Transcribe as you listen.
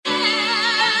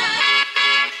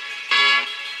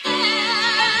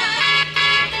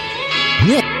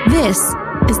This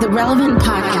is the Relevant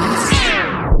Podcast.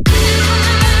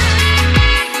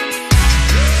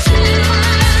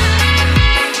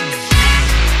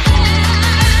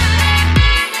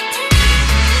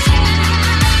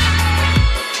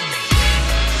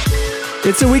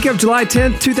 It's the week of July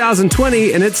 10th,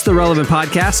 2020, and it's the Relevant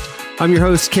Podcast. I'm your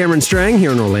host, Cameron Strang,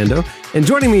 here in Orlando. And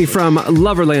joining me from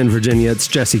Loverland, Virginia, it's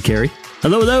Jesse Carey.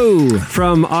 Hello, hello.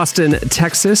 From Austin,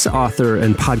 Texas, author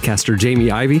and podcaster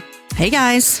Jamie Ivey. Hey,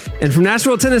 guys. And from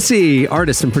Nashville, Tennessee,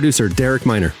 artist and producer Derek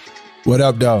Miner. What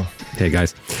up, dog? Hey,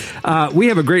 guys. We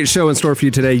have a great show in store for you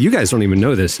today. You guys don't even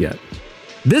know this yet.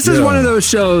 This is one of those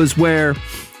shows where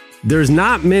there's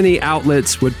not many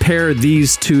outlets would pair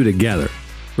these two together,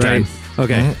 right?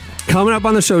 Okay. Coming up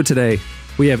on the show today,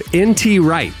 we have N.T.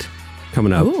 Wright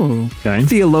coming up. Ooh. Okay.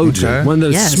 Theologian, one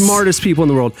of the smartest people in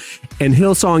the world, and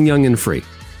Hillsong Young and Free.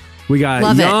 We got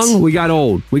we got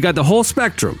old, we got the whole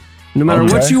spectrum. No matter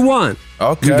what you want,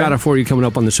 we got it for you coming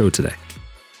up on the show today.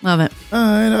 Love it.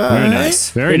 Very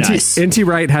nice. Very nice. N.T.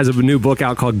 Wright has a new book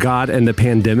out called God and the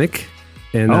Pandemic.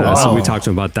 And so we talked to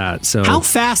him about that. So how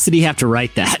fast did he have to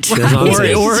write that?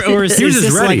 or is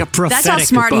this like a prophetic That's how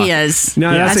smart book? He is.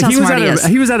 No,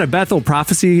 he was at a Bethel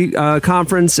Prophecy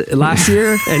conference last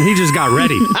year, and he just got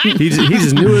ready. He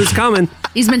just knew it was coming.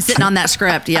 He's been sitting on that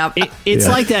script. Yep. It's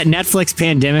like that Netflix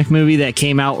pandemic movie that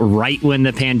came out right when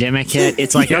the pandemic hit.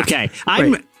 It's like,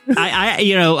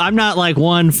 I'm not like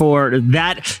one for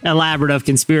that elaborate of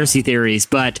conspiracy theories,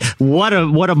 but what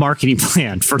a marketing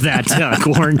plan for that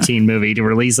quarantine movie to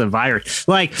release a virus.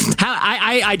 Like, how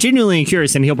I genuinely am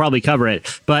curious, and he'll probably cover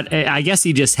it, but I guess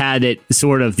he just had it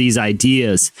sort of these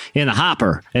ideas in the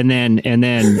hopper, and then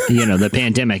the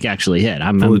pandemic actually hit.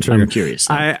 I'm curious.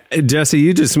 Jesse,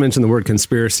 you just mentioned the word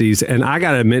conspiracies, and I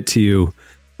got to admit to you,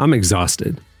 I'm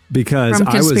exhausted because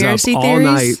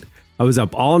I was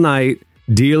up all night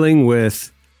dealing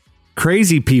with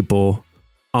crazy people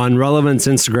on Relevant's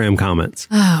Instagram comments.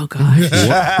 Oh, gosh.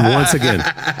 Once again.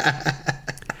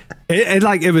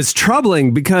 It was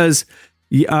troubling because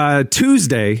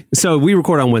Tuesday, so we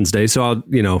record on Wednesday, so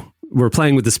we're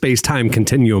playing with the space-time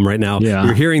continuum right now. Yeah.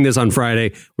 You're hearing this on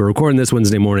Friday. We're recording this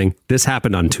Wednesday morning. This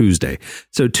happened on Tuesday.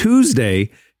 So Tuesday,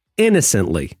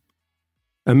 innocently,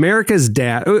 America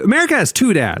has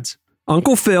two dads,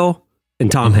 Uncle Phil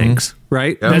and Tom Hanks,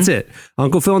 right? Yep. That's it.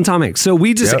 Uncle Phil and Tom Hanks. So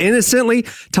we just innocently,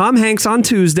 Tom Hanks on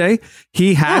Tuesday,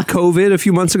 he had COVID a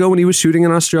few months ago when he was shooting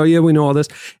in Australia. We know all this.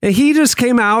 And he just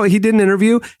came out, he did an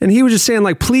interview, and he was just saying,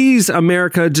 like, please,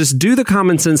 America, just do the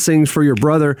common sense things for your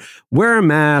brother. Wear a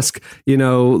mask,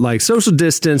 like social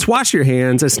distance, wash your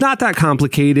hands. It's not that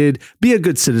complicated. Be a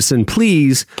good citizen,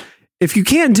 please. If you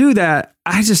can't do that,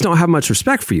 I just don't have much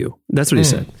respect for you. That's what he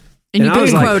said. And you put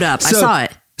a quote up. I saw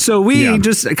it. So we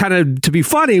just kind of, to be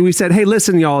funny, we said, hey,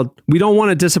 listen, y'all, we don't want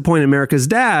to disappoint America's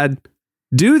dad.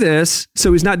 Do this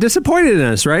so he's not disappointed in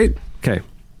us, right? Okay.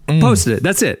 Posted it.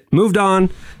 That's it. Moved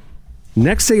on.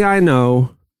 Next thing I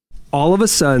know, all of a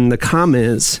sudden, the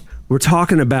comments were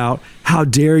talking about, how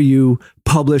dare you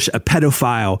publish a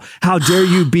pedophile? How dare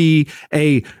you be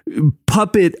a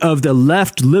puppet of the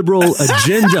left liberal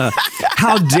agenda?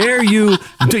 How dare you,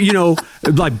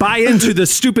 buy into the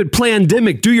stupid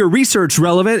plandemic? Do your research,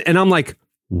 Relevant. And I'm like,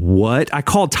 what? I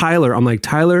called Tyler. I'm like,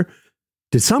 Tyler,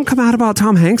 did something come out about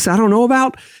Tom Hanks I don't know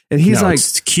about? And he's like,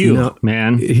 it's Q,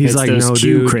 man. He's like, no,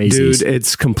 dude,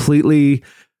 it's completely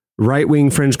right-wing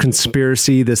fringe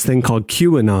conspiracy, this thing called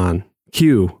QAnon.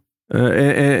 Q.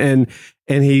 And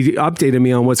he updated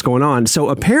me on what's going on. So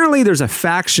apparently there's a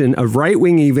faction of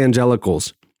right-wing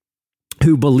evangelicals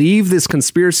who believe this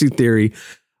conspiracy theory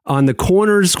on the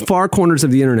far corners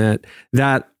of the internet,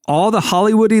 that all the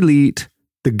Hollywood elite,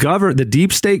 the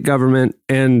deep state government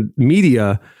and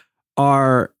media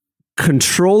are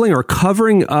controlling or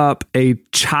covering up a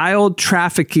child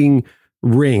trafficking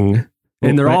ring.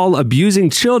 And they're all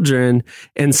abusing children,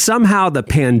 and somehow the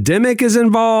pandemic is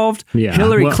involved. Yeah.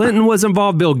 Hillary Clinton was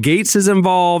involved. Bill Gates is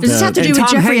involved. Does this have to do with Tom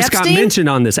Jeffrey Hanks Epstein? Got mentioned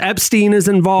on this. Epstein is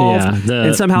involved,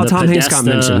 and somehow Tom Hanks got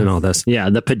mentioned in all this.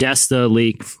 Yeah, the Podesta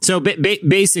leak. So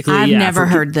basically, I've never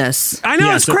heard this. I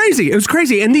know, it's crazy. It was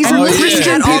crazy, and these are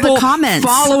Christian people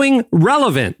following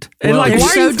Relevant. And they're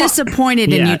so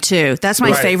disappointed in you too. That's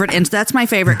my favorite. And that's my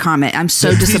favorite comment. I'm so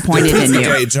disappointed in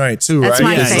you. Joint too, that's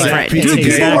right? my favorite.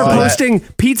 People were posting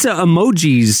putting pizza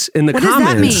emojis in the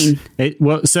comments.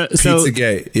 What does that mean? So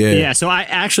Pizzagate, yeah. So I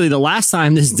actually, the last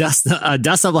time this dust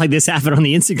up like this happened on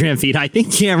the Instagram feed, I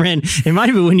think, Cameron, it might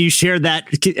have been when you shared that.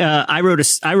 I wrote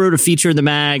a feature in the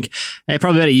mag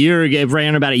probably about a year ago,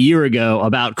 ran about a year ago,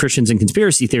 about Christians and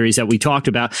conspiracy theories that we talked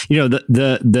about.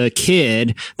 The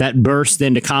kid that burst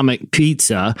into Comic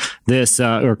Pizza,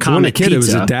 or Comic Pizza. It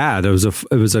was a dad. It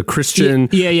was a Christian.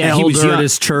 He was young at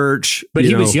his church, but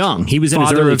he was young. He was in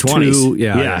his early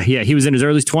 20s. He was in his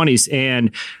early 20s,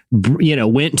 and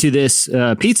went to this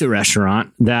pizza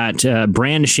restaurant that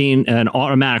brandishing an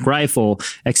automatic rifle,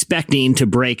 expecting to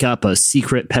break up a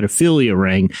secret pedophilia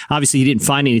ring. Obviously, he didn't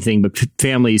find anything but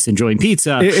families enjoying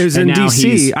pizza. It was in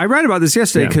DC. I read about this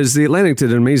yesterday because the Atlantic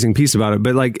did an amazing piece about it.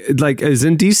 But it was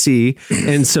in DC,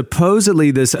 and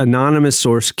supposedly this anonymous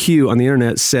source Q on the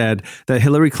internet said that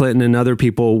Hillary Clinton and other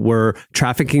people were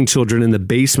trafficking children in the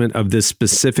basement of this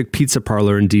specific pizza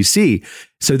parlor in DC.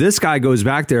 So this guy goes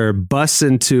back there, busts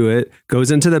into it, goes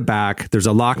into the back. There's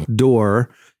a locked door,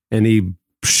 and he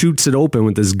shoots it open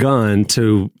with his gun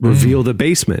to reveal the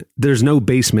basement. There's no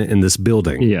basement in this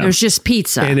building. Yeah. There's just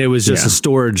pizza. And it was just a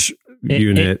storage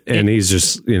unit, and he's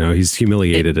just, he's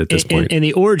humiliated at this point. And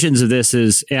the origins of this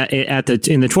is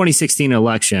in the 2016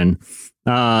 election.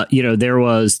 There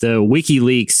was the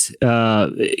WikiLeaks,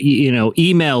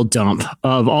 email dump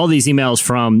of all these emails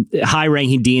from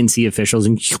high-ranking DNC officials,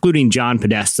 including John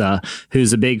Podesta,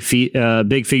 who's a big figure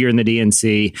in the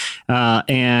DNC,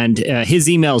 and his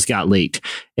emails got leaked.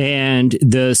 And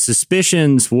the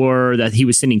suspicions were that he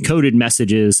was sending coded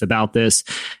messages about this,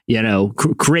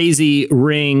 crazy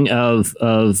ring of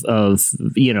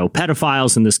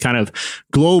pedophiles and this kind of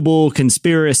global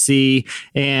conspiracy,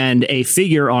 and a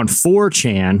figure on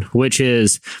 4chan, which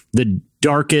is the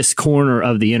darkest corner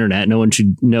of the internet. No one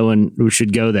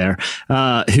should go there.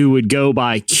 Who would go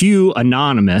by Q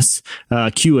Anonymous,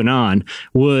 QAnon,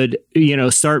 would,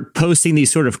 start posting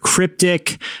these sort of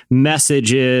cryptic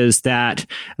messages that,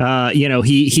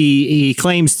 he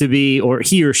claims to be, or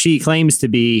he or she claims to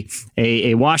be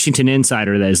a Washington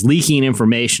insider that is leaking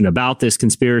information about this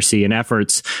conspiracy and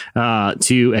efforts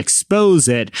to expose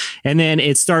it. And then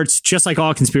it starts, just like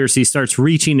all conspiracies, starts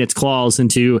reaching its claws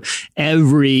into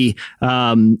every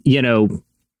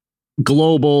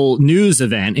global news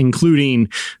event, including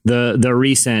the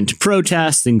recent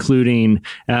protests, including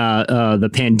the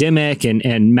pandemic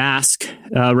and mask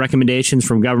recommendations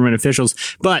from government officials.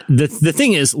 But the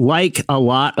thing is, like a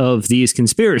lot of these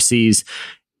conspiracies,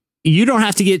 you don't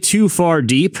have to get too far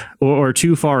deep or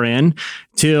too far in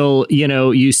till,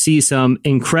 you see some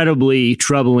incredibly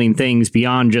troubling things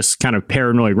beyond just kind of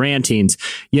paranoid rantings,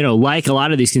 like a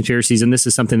lot of these conspiracies. And this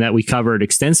is something that we covered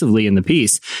extensively in the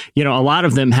piece. A lot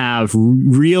of them have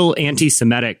real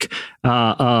anti-Semitic,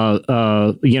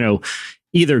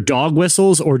 either dog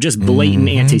whistles or just blatant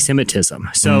anti-Semitism.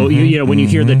 So, when you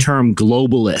hear the term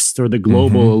globalist or the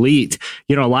global elite,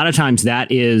 a lot of times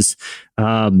that is,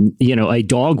 a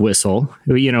dog whistle.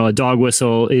 A dog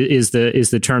whistle is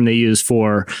the term they use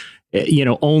for,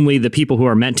 only the people who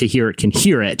are meant to hear it can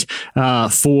hear it,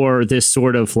 for this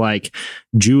sort of like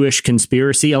Jewish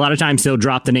conspiracy. A lot of times they'll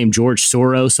drop the name George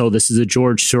Soros. So this is a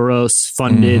George Soros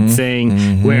funded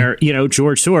thing where,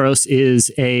 George Soros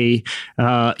is a,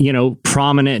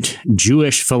 prominent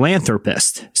Jewish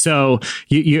philanthropist. So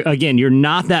you're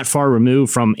not that far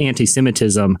removed from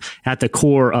anti-Semitism at the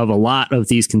core of a lot of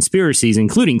these conspiracies,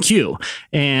 including Q.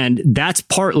 And that's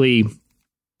partly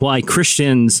why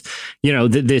Christians,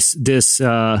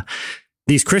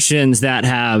 these Christians that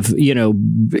have,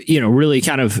 really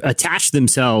kind of attached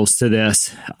themselves to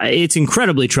this, it's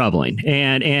incredibly troubling.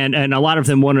 And a lot of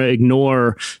them want to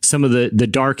ignore some of the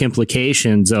dark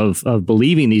implications of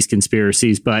believing these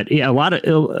conspiracies. But a lot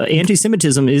of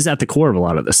anti-Semitism is at the core of a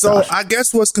lot of this stuff. So I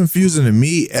guess what's confusing to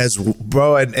me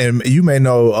and you may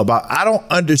know about, I don't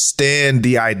understand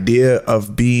the idea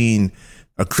of being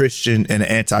a Christian and an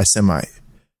anti-Semite.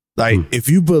 Like, if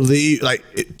you believe,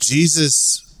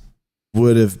 Jesus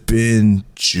would have been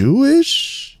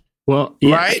Jewish,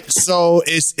 right? So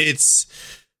it's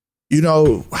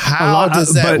how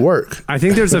does that work? I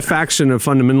think there's a faction of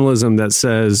fundamentalism that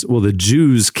says, well, the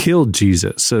Jews killed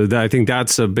Jesus. So I think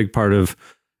that's a big part of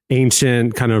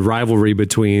ancient kind of rivalry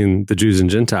between the Jews and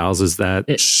Gentiles, is that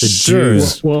the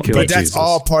Jews killed Jesus. But that's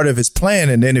all part of his plan.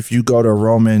 And then if you go to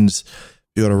Romans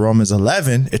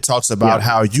 11, it talks about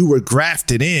how you were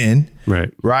grafted in,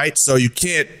 right? So you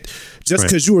can't, just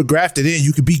because you were grafted in,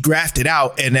 you could be grafted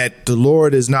out, and that the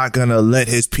Lord is not going to let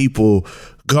his people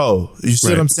go. You see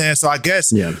what I'm saying? So I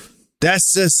guess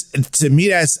that's just, to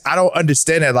me, I don't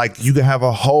understand that. Like, you can have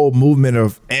a whole movement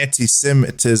of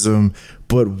anti-Semitism,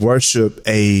 but worship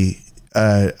a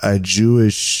a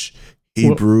Jewish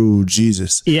Hebrew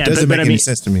Jesus. Yeah, doesn't make any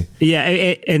sense to me. Yeah,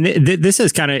 and this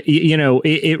is kind of,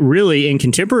 it really, in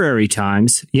contemporary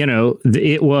times,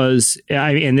 it was,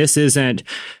 and this isn't,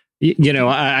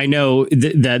 I know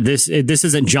that this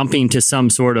isn't jumping to some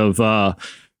sort of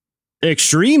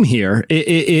extreme here.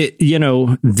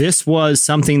 This was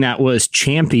something that was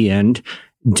championed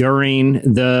during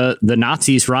the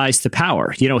Nazis' rise to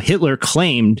power. Hitler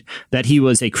claimed that he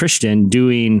was a Christian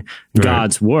doing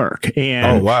God's work.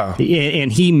 And,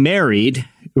 and he married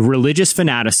religious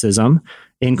fanaticism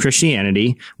in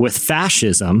Christianity with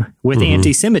fascism, with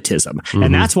anti-Semitism.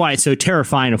 And that's why it's so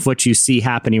terrifying of what you see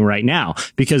happening right now.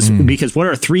 Because what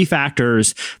are three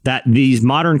factors that these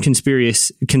modern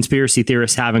conspiracy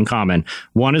theorists have in common?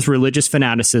 One is religious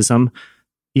fanaticism,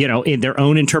 in their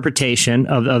own interpretation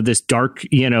of this dark,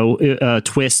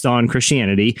 twist on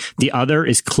Christianity. The other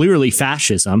is clearly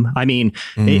fascism. I mean,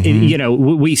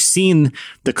 we've seen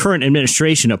the current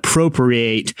administration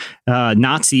appropriate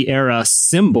Nazi era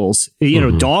symbols,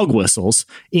 dog whistles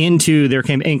into their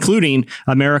campaign, including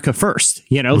America First.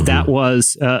 That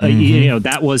was,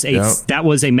 that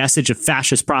was a message of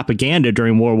fascist propaganda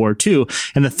during World War II.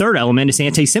 And the third element is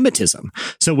anti-Semitism.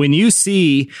 So when you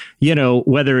see,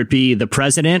 whether it be the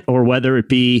president or whether it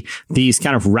be these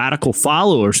kind of radical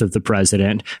followers of the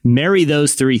president, marry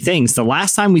those three things. The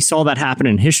last time we saw that happen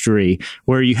in history,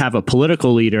 where you have a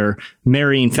political leader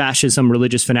marrying fascism,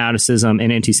 religious fanaticism,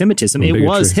 and anti-Semitism, it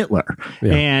was Hitler.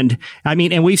 Yeah. And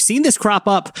and we've seen this crop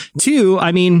up too.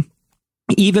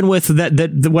 Even with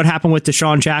what happened with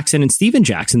Deshaun Jackson and Steven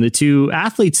Jackson, the two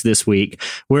athletes this week,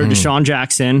 where Deshaun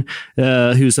Jackson,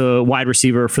 who's a wide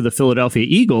receiver for the Philadelphia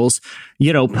Eagles,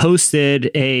 posted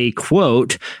a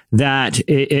quote that,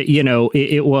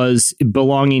 it was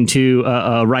belonging to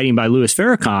a writing by Louis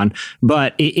Farrakhan,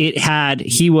 but he had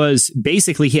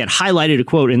highlighted a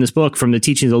quote in this book from the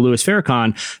teachings of Louis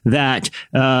Farrakhan that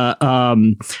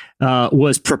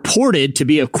was purported to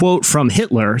be a quote from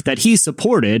Hitler that he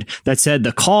supported, that said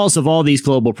the cause of all these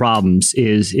global problems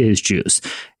is Jews.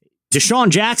 Deshaun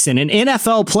Jackson, an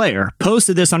NFL player,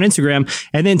 posted this on Instagram,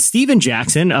 and then Steven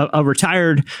Jackson, a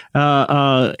retired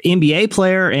NBA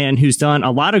player and who's done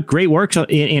a lot of great work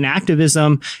in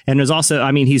activism, and is also,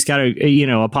 he's got a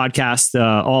podcast,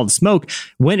 All the Smoke,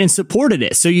 went and supported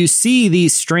it. So you see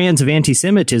these strands of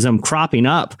anti-Semitism cropping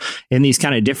up in these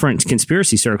kind of different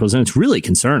conspiracy circles, and it's really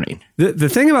concerning. The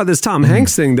thing about this Tom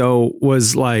Hanks thing, though,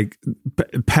 was like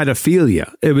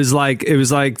pedophilia. It was like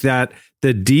that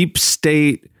the deep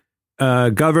state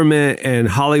government and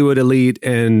Hollywood elite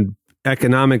and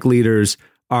economic leaders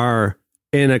are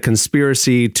in a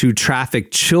conspiracy to traffic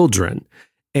children,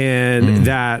 and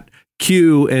that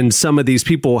Q and some of these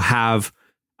people have,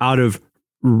 out of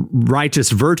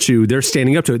righteous virtue, they're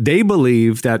standing up to it. They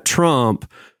believe that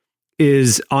Trump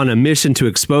is on a mission to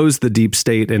expose the deep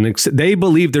state, and they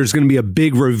believe there's going to be a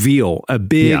big reveal,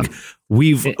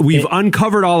 we've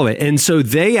uncovered all of it. And so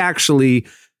they actually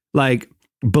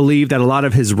believe that a lot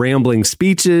of his rambling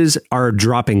speeches are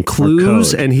dropping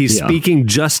clues, and he's speaking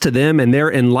just to them, and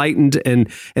they're enlightened, and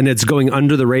it's going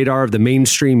under the radar of the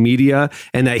mainstream media,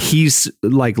 and that he's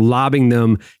lobbing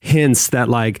them hints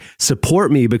that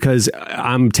support me because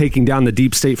I'm taking down the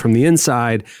deep state from the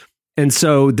inside. And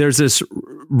so there's this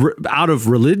out of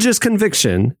religious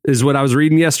conviction, is what I was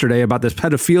reading yesterday about this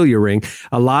pedophilia ring.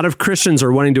 A lot of Christians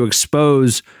are wanting to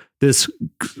expose this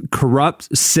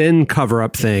corrupt sin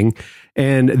cover-up thing,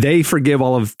 and they forgive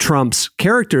all of Trump's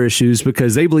character issues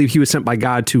because they believe he was sent by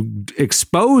God to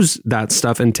expose that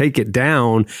stuff and take it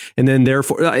down. And then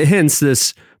therefore, hence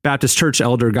this Baptist church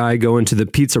elder guy going to the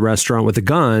pizza restaurant with a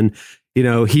gun.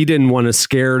 He didn't want to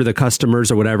scare the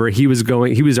customers or whatever. He was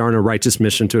on a righteous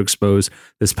mission to expose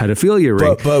this pedophilia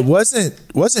ring. But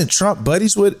wasn't Trump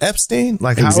buddies with Epstein?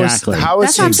 Exactly. How is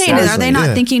that's what I'm saying. Are they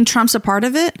not thinking Trump's a part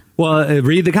of it? Well,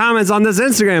 read the comments on this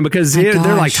Instagram, because they're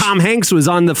like, Tom Hanks was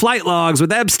on the flight logs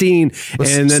with Epstein,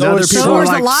 and then other people are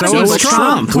like, so was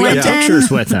Trump. We have pictures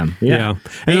with him. Yeah.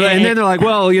 And then they're like,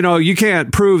 well, you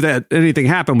can't prove that anything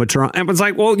happened with Trump. And it's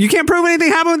like, well, you can't prove anything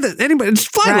happened with anybody. It's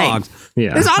flight logs.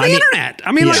 Yeah. It's on the internet.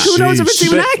 Who knows if it's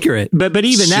even accurate? But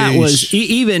even that was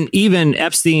even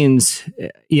Epstein's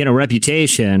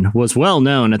reputation was well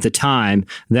known at the time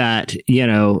that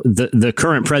the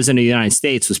current president of the United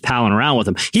States was palling around with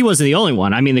him. He wasn't the only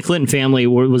one. The Clinton family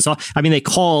was. They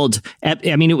called.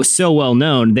 It was so well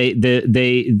known.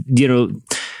 They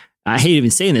I hate even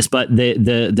saying this, but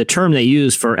the term they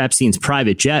use for Epstein's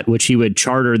private jet, which he would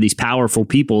charter these powerful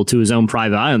people to his own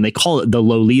private island, they call it the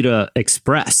Lolita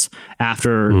Express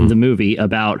after the movie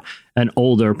about an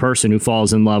older person who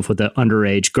falls in love with an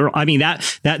underage girl. I mean,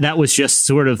 that was just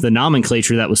sort of the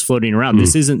nomenclature that was floating around.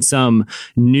 This isn't some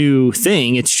new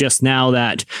thing. It's just now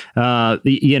that,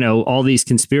 all these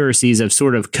conspiracies have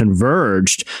sort of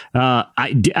converged.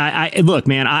 Look,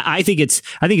 man, I think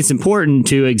it's important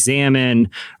to examine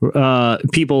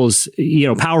people's,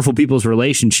 powerful people's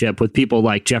relationship with people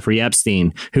like Jeffrey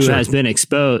Epstein, who has been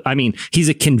exposed. I mean, he's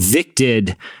a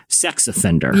convicted sex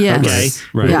offender. Yes. Okay.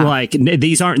 Right. Yeah. Like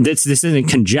these aren't, this isn't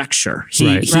conjecture.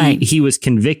 He was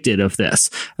convicted of this.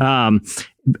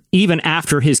 Even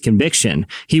after his conviction,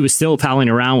 he was still palling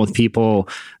around with people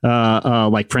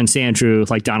like Prince Andrew,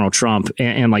 like Donald Trump,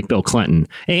 and like Bill Clinton.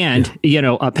 And,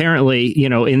 apparently,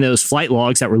 in those flight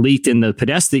logs that were leaked in the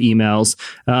Podesta emails,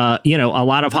 a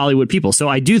lot of Hollywood people. So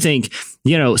I do think,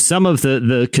 some of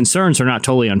the concerns are not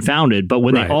totally unfounded, but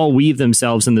when they all weave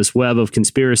themselves in this web of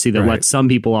conspiracy that lets some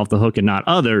people off the hook and not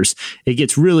others, it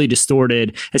gets really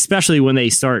distorted, especially when they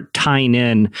start tying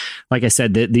in, like I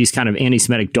said, these kind of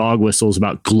anti-Semitic dog whistles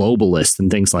about globalists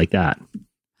and things like that.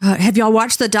 Have y'all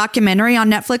watched the documentary on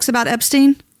Netflix about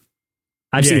Epstein?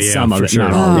 I've seen some of it. Sure.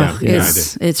 Not all.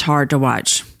 It's hard to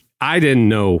watch. I didn't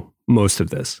know most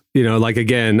of this.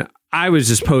 Again, I was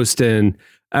just posting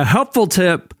a helpful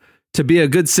tip to be a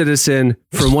good citizen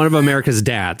from one of America's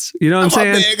dads. You know what I'm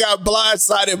saying? Man got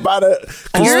blindsided by the...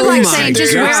 You're like saying,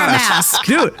 just wear a mask.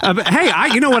 Dude,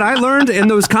 hey, you know what I learned in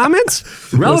those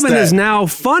comments? Relevant is now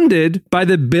funded by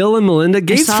the Bill and Melinda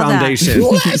Gates Foundation.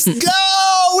 Let's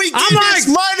go! We get this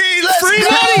money! Let's free go!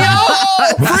 money,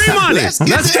 y'all! Free money!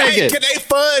 Let's take it. Can they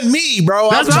fund me,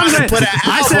 bro? That's I'm what trying to put an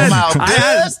album out.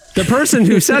 The person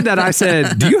who said that, I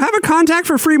said, do you have a contact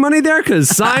for free money there? Because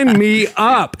sign me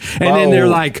up. And then they're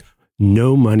like,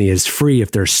 no money is free if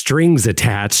there's strings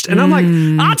attached. And I'm like,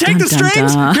 I'll take the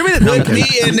strings. Give me the Put me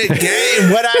in the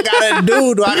game. What I gotta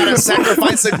do? Do I gotta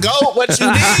sacrifice a goat? What you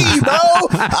need, bro?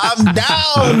 I'm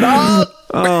down, dog.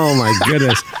 Oh my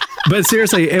goodness. But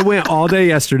seriously, it went all day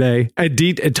yesterday.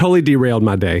 It totally derailed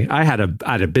my day. I had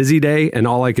a busy day, and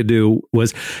all I could do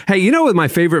was, hey, you know what my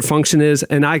favorite function is?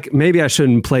 And maybe I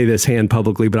shouldn't play this hand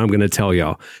publicly, but I'm going to tell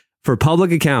y'all. For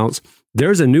public accounts,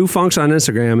 there's a new function on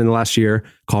Instagram in the last year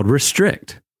called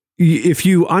restrict. If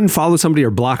you unfollow somebody or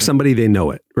block somebody, they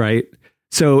know it, right?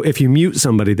 So if you mute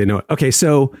somebody, they know it. Okay,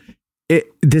 so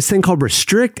this thing called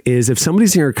restrict is if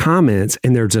somebody's in your comments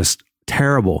and they're just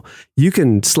terrible, you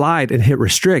can slide and hit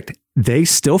restrict. They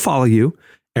still follow you.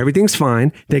 Everything's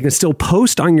fine. They can still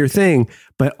post on your thing,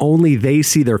 but only they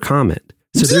see their comment.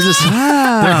 So they're just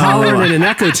they're hollering in an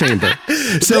echo chamber.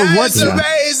 So That's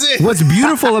amazing. What's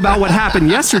beautiful about what happened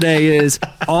yesterday is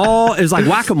like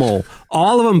whack-a-mole.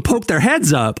 All of them poked their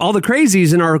heads up. All the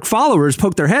crazies and our followers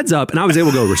poked their heads up, and I was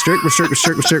able to go restrict.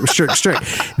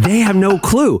 They have no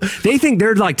clue. They think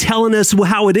they're like telling us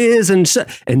how it is, and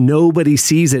nobody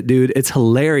sees it, dude. It's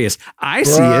hilarious. I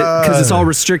see it because it's all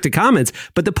restricted comments,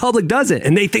 but the public doesn't,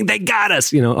 and they think they got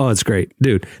us. Oh, it's great,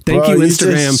 dude. Thank you,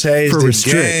 Instagram, for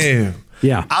restrict.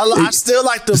 Yeah. I still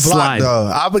like the block, though.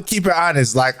 I would keep it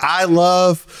honest. Like, I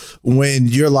love when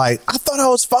you're like, I thought I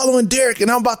was following Derek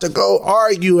and I'm about to go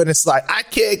argue. And it's like, I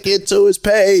can't get to his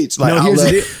page. Like, no,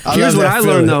 here's what I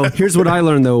learned, though. Here's what I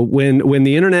learned, though. When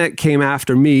the internet came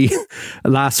after me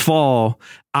last fall,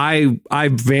 I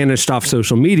vanished off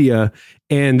social media.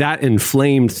 And that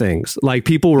inflamed things. Like,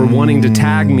 people were wanting to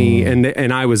tag me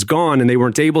and I was gone and they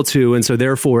weren't able to. And so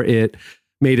therefore it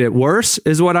made it worse,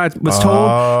 is what I was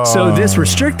told. So this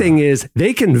restricting is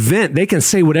they can vent, they can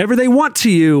say whatever they want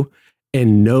to you,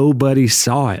 and nobody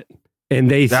saw it. And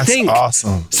that's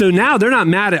awesome. So now they're not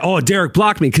mad at, Derek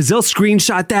blocked me, because they'll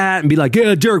screenshot that and be like,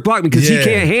 yeah, Derek blocked me because he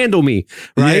can't handle me.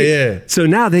 Right. Yeah. So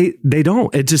now they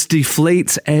don't. It just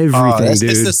deflates everything, dude.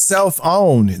 It's the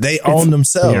self-own. They own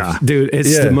themselves. Yeah. Dude,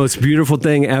 it's the most beautiful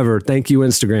thing ever. Thank you,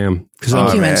 Instagram.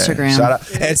 Thank you, Instagram. Shout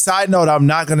out. And side note, I'm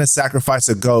not going to sacrifice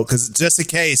a goat, because just in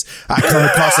case I come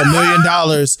across $1 million,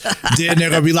 then they're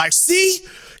going to be like, see?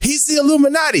 He's the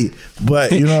Illuminati.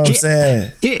 But you know what I'm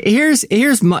saying?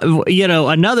 Here's my,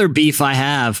 another beef I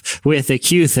have with the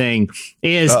Q thing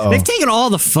is they've taken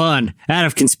all the fun out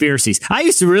of conspiracies. I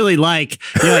used to really like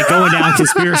going down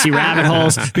conspiracy rabbit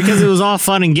holes because it was all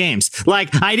fun and games.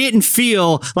 Like, I didn't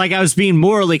feel like I was being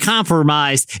morally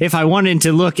compromised if I wanted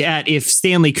to look at if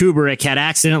Stanley Kubrick had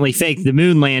accidentally faked the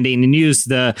moon landing and used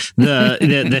the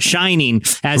Shining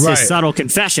as his subtle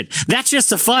confession. That's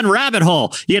just a fun rabbit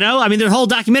hole. I mean, the whole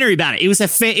documentary documentary about it. It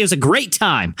was a great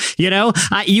time. You know,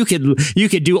 you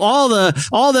could do all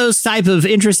those type of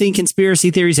interesting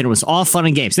conspiracy theories, and it was all fun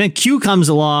and games. And then Q comes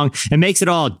along and makes it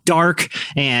all dark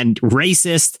and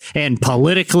racist and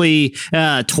politically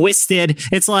twisted.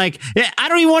 It's like, I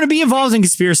don't even want to be involved in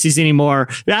conspiracies anymore.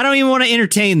 I don't even want to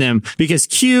entertain them because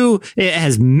Q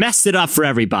has messed it up for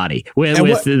everybody with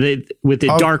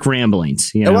the dark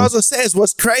ramblings. You know? And what I was gonna say is,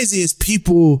 what's crazy is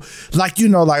people like,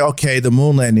 okay, the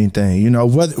moon landing thing,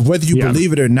 whether you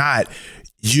believe it or not,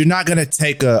 you're not going to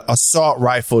take a assault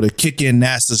rifle to kick in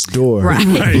NASA's door. Right.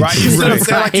 You see what I'm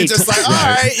saying? Like, you're just like, all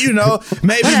right,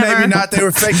 maybe not. They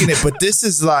were faking it. But this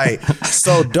is like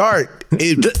so dark.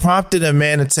 It prompted a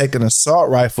man to take an assault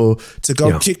rifle to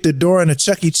go kick the door in a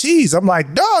Chuck E. Cheese. I'm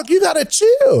like, dog, you got to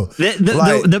chill.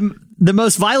 The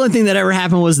most violent thing that ever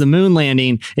happened was the moon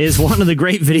landing is one of the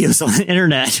great videos on the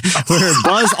internet where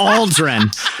Buzz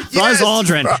Aldrin,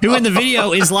 who in the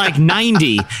video is like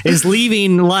 90, is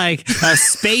leaving like a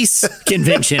space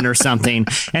convention or something.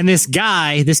 And this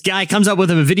guy comes up with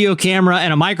a video camera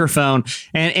and a microphone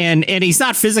and he's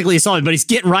not physically assaulted, but he's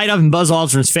getting right up in Buzz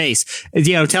Aldrin's face,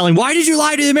 telling, why did you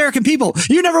lie to the American people?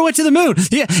 You never went to the moon.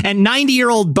 Yeah. And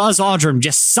 90-year-old Buzz Aldrin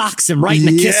just socks him right in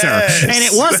the kisser. And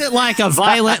it wasn't like a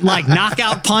violent, like,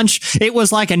 knockout punch. It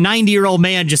was like a 90-year-old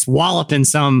man just walloping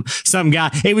some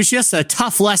guy. It was just a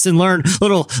tough lesson learned,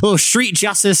 little street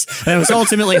justice that was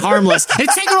ultimately harmless. And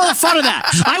taking all the fun of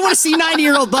that. I want to see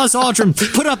 90-year-old Buzz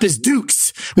Aldrin put up his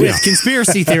dukes with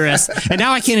conspiracy theorists, and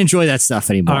now I can't enjoy that stuff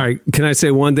anymore. All right, can I say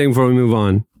one thing before we move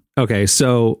on? Okay,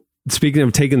 so speaking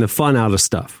of taking the fun out of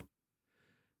stuff,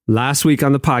 last week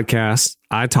on the podcast,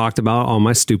 I talked about all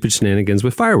my stupid shenanigans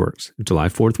with fireworks, July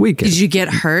 4th weekend. Did you get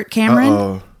hurt, Cameron?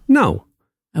 Uh-oh. No.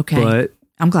 Okay. But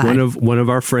I'm glad. One of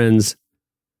our friends,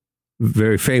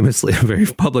 very famously, very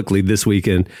publicly this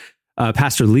weekend,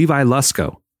 Pastor Levi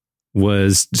Lusko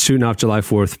was shooting off July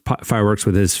 4th fireworks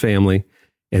with his family,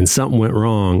 and something went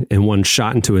wrong and one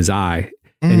shot into his eye,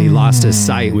 and he lost his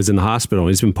sight, was in the hospital.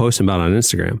 He's been posting about it on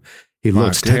Instagram. He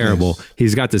looks terrible.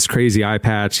 He's got this crazy eye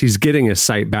patch. He's getting his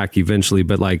sight back eventually,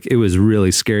 but like it was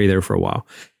really scary there for a while.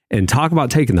 And talk about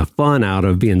taking the fun out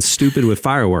of being stupid with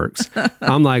fireworks.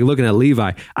 I'm like looking at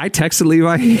Levi. I texted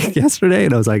Levi yesterday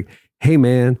and I was like, hey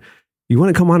man, you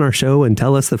want to come on our show and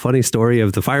tell us the funny story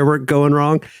of the firework going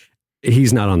wrong?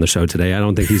 He's not on the show today. I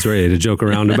don't think he's ready to joke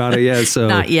around about it yet. So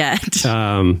not yet.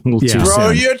 Bro,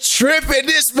 you're tripping.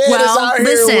 This man is out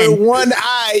here with one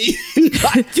eye.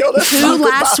 Who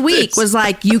last week was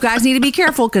like, you guys need to be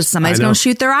careful because somebody's going to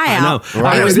shoot their eye out.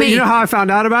 Right. It was me. You know how I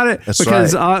found out about it? That's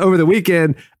because over the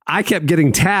weekend, I kept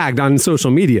getting tagged on social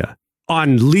media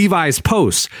on Levi's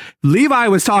posts. Levi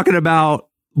was talking about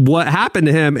what happened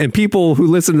to him, and people who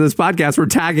listen to this podcast were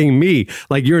tagging me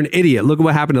like, you're an idiot. Look at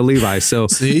what happened to Levi. So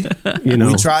see,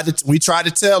 we tried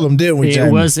to tell him, didn't we, Jamie?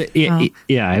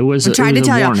 It was. I'm trying to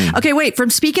tell you. Okay, wait. From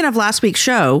speaking of last week's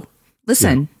show,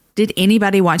 listen. Yeah. Did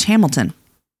anybody watch Hamilton?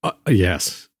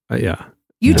 Yes. Yeah.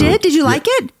 You did? Did you like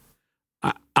it?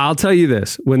 I'll tell you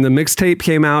this. When the mixtape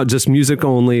came out, just music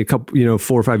only, 4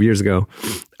 or 5 years ago,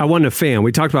 I wasn't a fan.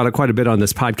 We talked about it quite a bit on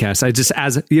this podcast.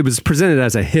 It was presented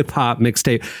as a hip hop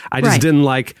mixtape. I just didn't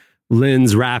like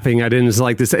Lynn's rapping. I didn't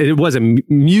like this. It wasn't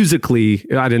musically,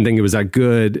 I didn't think it was that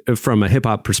good from a hip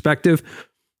hop perspective.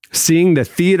 Seeing the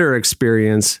theater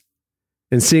experience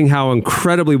and seeing how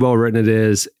incredibly well written it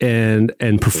is and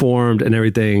performed and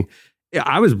everything,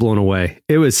 I was blown away.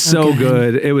 It was so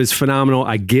good. It was phenomenal.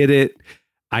 I get it.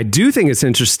 I do think it's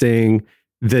interesting,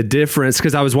 the difference,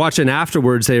 because I was watching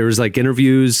afterwards, there was like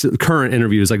current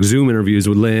interviews, like Zoom interviews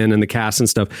with Lynn and the cast and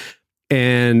stuff.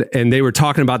 And they were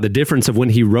talking about the difference of when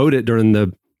he wrote it during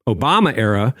the Obama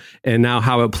era and now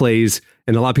how it plays.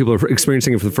 And a lot of people are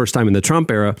experiencing it for the first time in the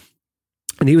Trump era.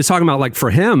 And he was talking about, like, for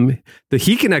him, that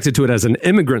he connected to it as an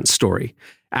immigrant story.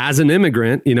 As an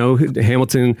immigrant,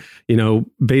 Hamilton,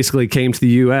 basically came to the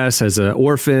U.S. as an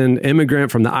orphan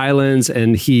immigrant from the islands,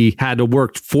 and he had to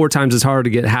work 4 times as hard to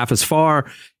get half as far.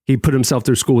 He put himself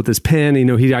through school with his pen.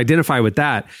 He identified with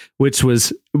that, which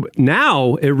was,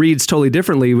 now it reads totally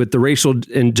differently with the racial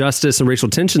injustice and racial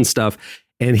tension stuff.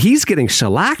 And he's getting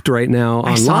shellacked right now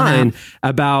online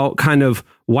about kind of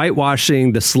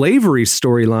whitewashing the slavery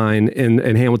storyline in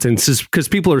Hamilton, because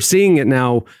people are seeing it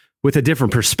now with a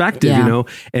different perspective,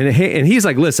 and he's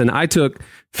like, listen, I took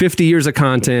 50 years of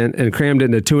content and crammed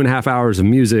it into 2.5 hours of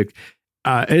music.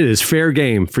 It is fair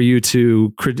game for you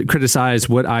to criticize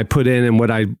what I put in and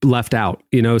what I left out,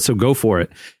 so go for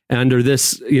it. And under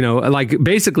this, like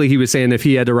basically he was saying if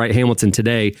he had to write Hamilton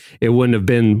today, it wouldn't have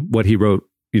been what he wrote,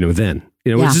 then.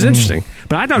 which is interesting.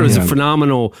 But I thought it was a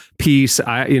phenomenal piece.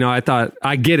 I thought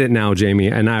I get it now, Jamie,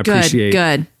 and I appreciate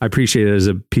I appreciate it as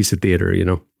a piece of theater.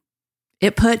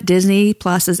 It put Disney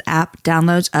Plus's app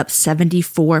downloads up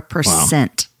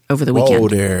 74% over the weekend. Oh,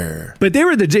 there. But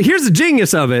here's the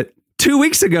genius of it. 2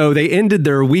 weeks ago, they ended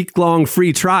their week-long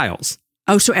free trials.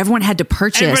 Oh, so everyone had to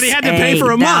purchase. Everybody had to pay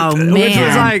for a month, which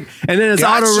was like, and then it's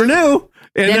auto-renew.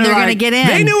 And then they're going to get in.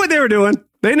 They knew what they were doing.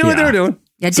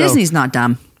 Yeah, Disney's not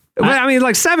dumb. But I mean,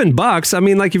 like $7. I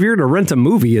mean, like if you're going to rent a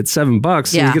movie, it's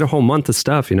 $7. You get a whole month of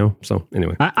stuff, So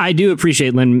anyway, I do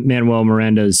appreciate Lin-Manuel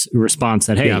Miranda's response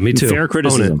that, hey, me too. Fair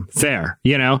criticism, fair,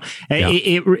 and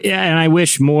I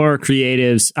wish more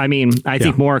creatives. I mean, I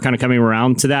think more are kind of coming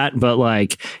around to that, but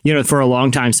for a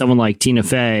long time, someone like Tina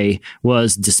Fey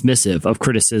was dismissive of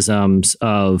criticisms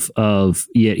of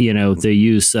the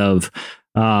use of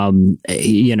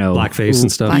blackface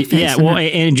and stuff.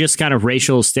 And just kind of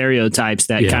racial stereotypes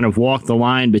that kind of walk the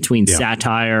line between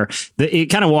satire. It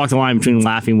kind of walked the line between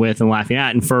laughing with and laughing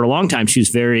at. And for a long time, she was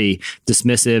very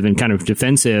dismissive and kind of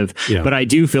defensive. Yeah. But I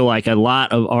do feel like a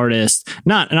lot of artists,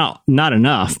 not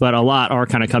enough, but a lot are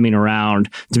kind of coming around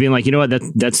to being like,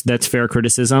 that's fair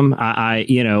criticism.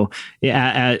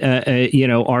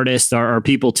 Artists are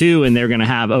people too, and they're going to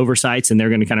have oversights and they're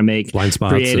going to kind of make blind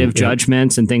spots creative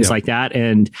judgments and things like that.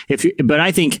 But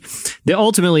I think that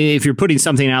ultimately, if you're putting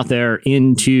something out there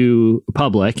into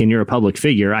public and you're a public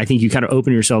figure, I think you kind of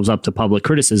open yourselves up to public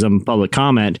criticism, public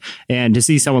comment, and to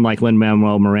see someone like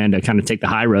Lin-Manuel Miranda kind of take the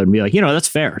high road and be like, that's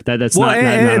fair. That's not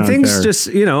things unfair. Just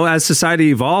as society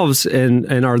evolves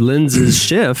and our lenses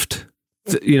shift,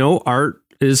 art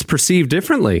is perceived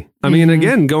differently. I mean,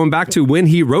 again, going back to when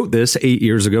he wrote this 9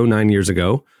 years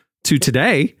ago to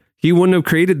today. He wouldn't have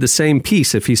created the same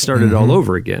piece if he started all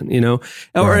over again, and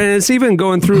it's even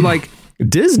going through like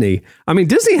Disney. I mean,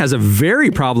 Disney has a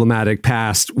very problematic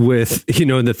past with, in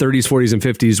the 30s, 40s and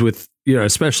 50s with,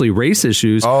 especially race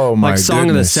issues. Oh, my like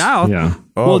Song of the South. Yeah.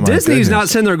 Well, Disney's not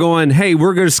sitting there going, hey,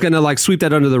 we're just going to sweep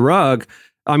that under the rug.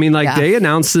 I mean, they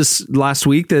announced this last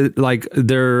week that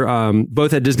they're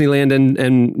both at Disneyland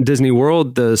and Disney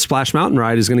World, the Splash Mountain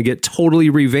ride is going to get totally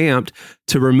revamped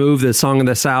to remove the Song of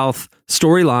the South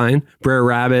storyline, Brer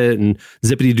Rabbit and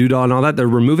Zippity Doodah and all that. They're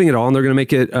removing it all, and they're going to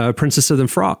make it Princess and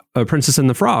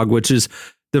the Frog, which is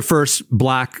the first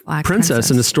black princess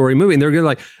in the story movie. And they're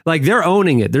going to they're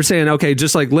owning it. They're saying, okay,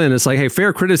 just like Lynn, it's like, hey,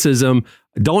 fair criticism.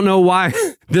 Don't know why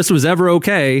this was ever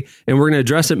okay, and we're going to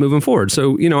address it moving forward.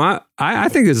 So, I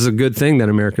think this is a good thing that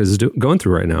America is going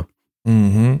through right now.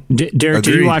 Mm-hmm. Derek,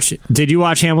 did you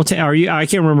watch Hamilton? I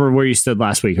can't remember where you stood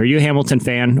last week. Are you a Hamilton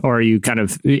fan, or are you kind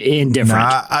of indifferent?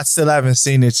 Nah, I still haven't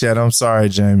seen it yet. I'm sorry,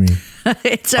 Jamie.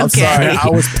 It's okay. I'm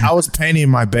sorry. I was painting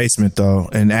my basement though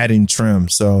and adding trim,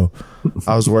 so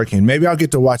I was working. Maybe I'll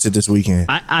get to watch it this weekend.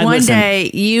 One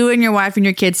day, you and your wife and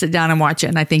your kids sit down and watch it,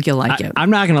 and I think you'll like it. I'm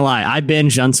not going to lie. I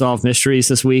binged Unsolved Mysteries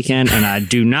this weekend, and I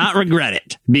do not regret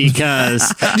it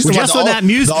because just with that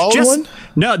music, the old one?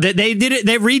 No, they did it.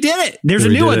 They redid it. There's a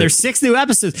new one. There's 6 new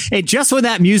episodes. And just when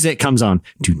that music comes on,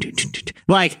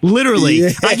 like literally,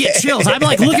 I get chills. I'm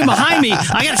like looking behind me.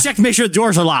 I got to check to make sure the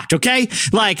doors are locked. Okay,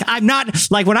 like I'm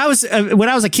not like when I was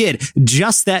a kid.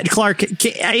 Just that Clark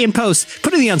in post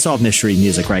put in the Unsolved Mystery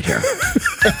music right here.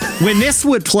 When this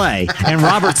would play and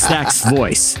Robert Stack's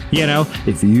voice,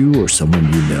 if you or someone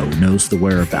knows the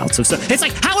whereabouts of stuff, it's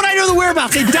like, how would I know the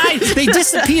whereabouts? They died. They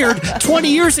disappeared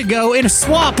 20 years ago in a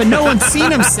swamp, and no one's seen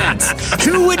them since.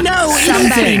 Who would know?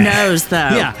 Somebody knows, though.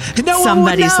 Yeah,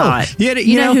 somebody saw it.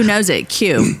 You know who knows it?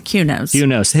 Q knows. Q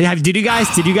knows. Did you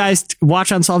guys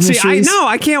watch Unsolved Mysteries?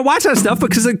 I can't watch that stuff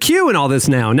because of Q and all this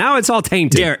now. Now it's all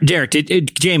tainted. Derek,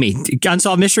 Jamie,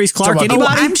 Unsolved Mysteries, Clark, anybody?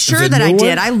 I'm sure that I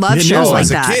did. I love shows like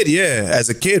that. As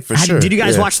a kid, for sure. Did you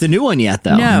guys watch the new one yet,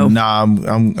 though? No. Nah,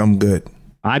 I'm good.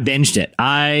 I binged it.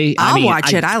 I'll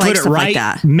watch it. I like stuff like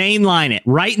that. Mainline it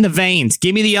right in the veins.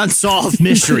 Give me the Unsolved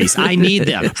Mysteries. I need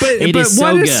them. But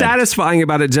what is satisfying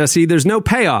about it, Jesse? There's no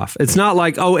payoff. It's not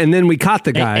like, and then we caught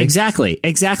the guy. Exactly.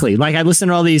 Like I listen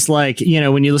to all these, when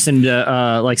you listen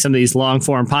to some of these long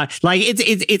form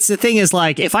it's the thing is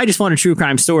like, if I just want a true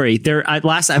crime story,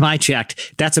 last time I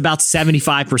checked, that's about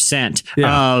 75%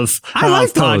 of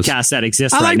podcasts that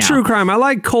exist right now. I like true crime. I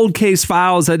like cold case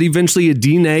files that eventually a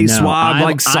DNA swab.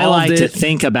 like solved I like it. to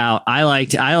think about. I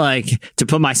like to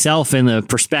put myself in the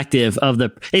perspective of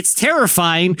the. It's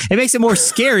terrifying. It makes it more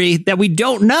scary that we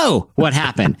don't know what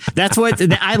happened. That's what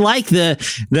I like.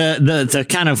 The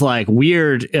kind of like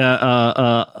weird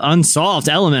unsolved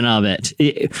element of it.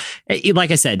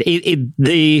 Like I said,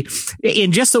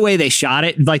 in just the way they shot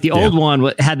it, like the old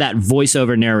one had that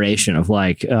voiceover narration of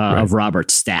like of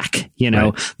Robert Stack.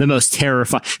 The most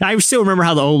terrifying. I still remember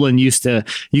how the old one used to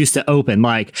open.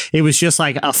 Like it was just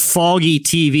like a foggy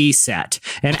TV set,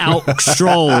 and out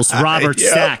strolls Robert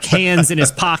Stack, hands in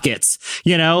his pockets.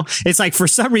 It's like for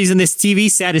some reason this TV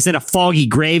set is in a foggy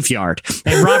graveyard,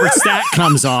 and Robert Stack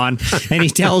comes on and he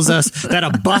tells us that a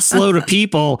busload of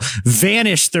people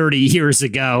vanished 30 years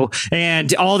ago,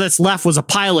 and all that's left was a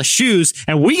pile of shoes,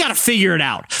 and we got to figure it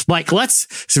out. Like let's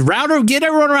get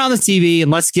everyone around the TV,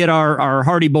 and let's get our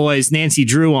Hardy Boys, Nancy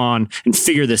Drew on, and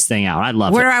figure this thing out. I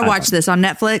love it. Where do I watch this? On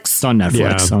Netflix? It's on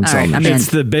Netflix. Yeah. It's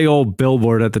the big old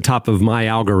billboard at the top of my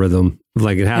algorithm,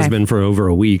 like it has been for over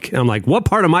a week. I'm like, what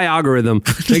part of my algorithm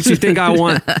makes you think I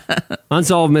want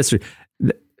Unsolved Mystery?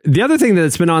 The other thing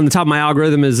that's been on the top of my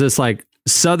algorithm is this like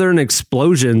Southern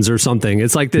Explosions or something.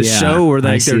 It's like this show where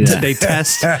they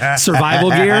test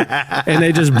survival gear and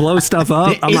they just blow stuff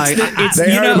up. I'm like, they listen to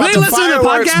the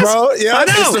podcast, bro. Yeah, I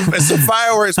know. It's a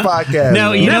fireworks podcast.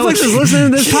 No, Netflix is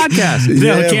listening to this podcast.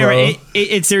 No, Cameron,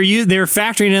 they're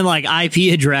factoring in like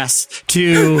IP address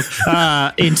into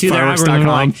their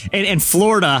algorithm. And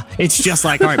Florida, it's just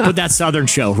like, all right, put that Southern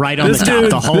show right on the top.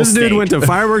 The whole this dude went to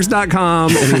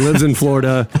fireworks.com and he lives in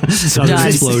Florida. Southern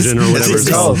Explosion or whatever it's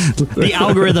called. The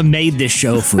algorithm made this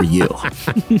show for you.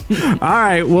 All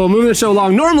right, well, moving the show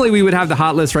along. Normally we would have the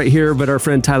hot list right here, but our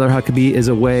friend Tyler Huckabee is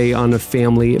away on a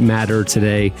family matter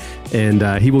today, and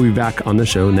he will be back on the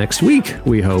show next week,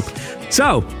 we hope.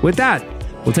 So with that,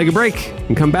 we'll take a break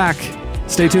and come back.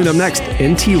 Stay tuned. Up next,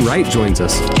 N.T. Wright joins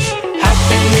us.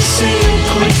 Happiness in a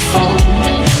quick phone.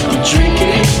 I'm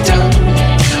drinking it down.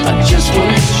 I just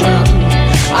want to drown.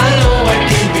 I know I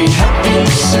can be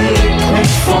happiness in a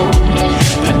quick phone.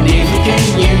 But neither can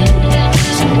you.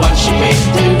 So what should we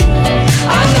do?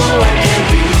 I know I can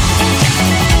be.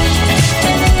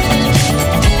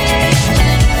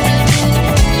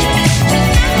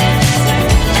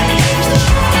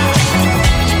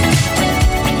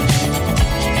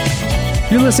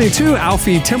 You're listening to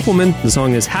Alfie Templeman. The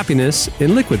song is Happiness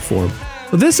in Liquid Form.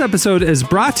 Well, this episode is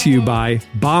brought to you by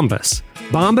Bombas.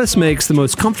 Bombas makes the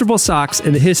most comfortable socks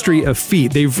in the history of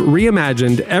feet. They've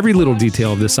reimagined every little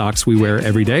detail of the socks we wear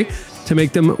every day to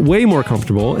make them way more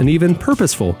comfortable and even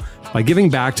purposeful by giving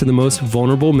back to the most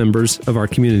vulnerable members of our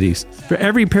communities. For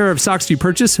every pair of socks you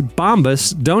purchase,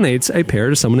 Bombas donates a pair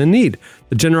to someone in need.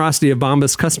 The generosity of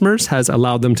Bombas customers has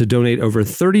allowed them to donate over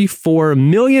 34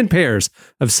 million pairs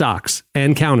of socks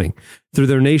and counting through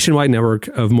their nationwide network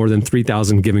of more than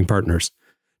 3,000 giving partners.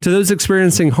 To those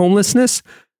experiencing homelessness,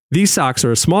 these socks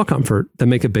are a small comfort that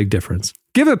make a big difference.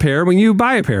 Give a pair when you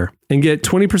buy a pair and get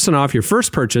 20% off your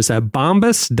first purchase at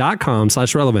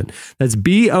bombas.com/relevant. That's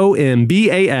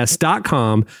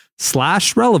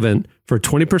BOMBAS.com/relevant for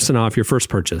 20% off your first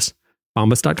purchase.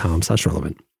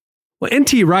 Bombas.com/relevant. Well,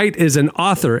 N.T. Wright is an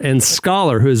author and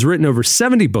scholar who has written over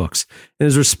 70 books and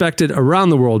is respected around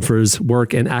the world for his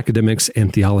work in academics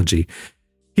and theology.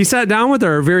 He sat down with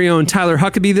our very own Tyler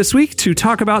Huckabee this week to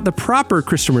talk about the proper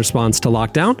Christian response to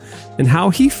lockdown and how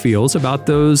he feels about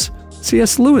those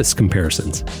C.S. Lewis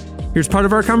comparisons. Here's part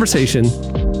of our conversation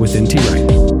with N.T. Wright.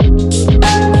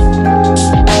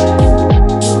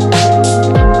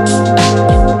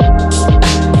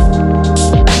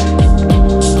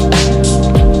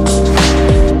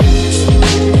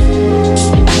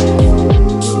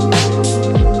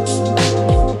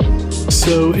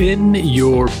 So in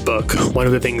your book, one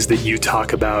of the things that you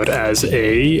talk about as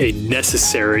a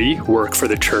necessary work for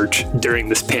the church during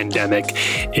this pandemic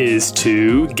is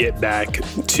to get back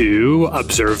to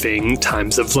observing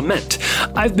times of lament.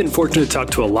 I've been fortunate to talk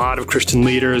to a lot of Christian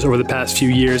leaders over the past few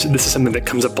years. This is something that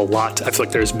comes up a lot. I feel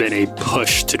like there's been a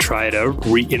push to try to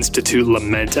reinstitute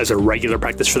lament as a regular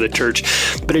practice for the church,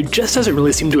 but it just doesn't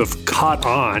really seem to have caught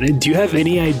on. Do you have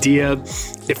any idea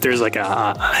if there's like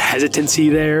a hesitancy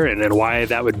there and then why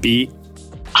that would be?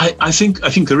 I think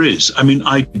there is. I mean,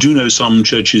 I do know some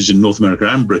churches in North America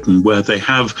and Britain where they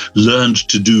have learned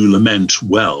to do lament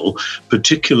well,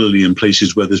 particularly in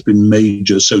places where there's been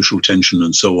major social tension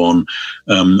and so on.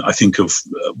 I think of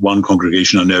one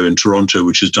congregation I know in Toronto,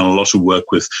 which has done a lot of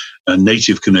work with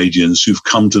native Canadians who've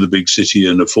come to the big city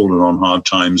and have fallen on hard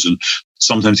times. And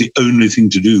sometimes the only thing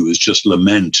to do is just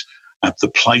lament at the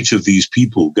plight of these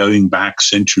people going back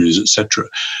centuries, etc.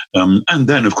 And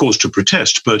then, of course, to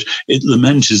protest. But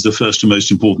lament is the first and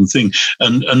most important thing.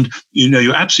 And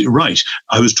you're absolutely right.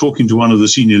 I was talking to one of the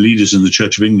senior leaders in the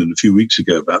Church of England a few weeks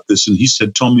ago about this, and he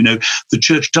said, Tom, the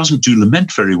church doesn't do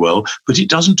lament very well, but it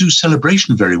doesn't do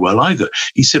celebration very well either.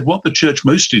 He said what the church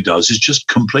mostly does is just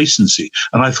complacency.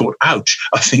 And I thought, ouch,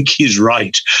 I think he's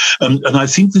right. And I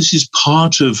think this is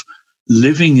part of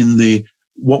living in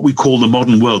what we call the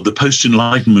modern world, the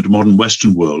post-Enlightenment modern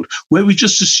Western world, where we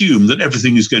just assume that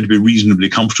everything is going to be reasonably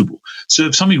comfortable. So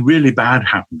if something really bad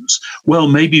happens, well,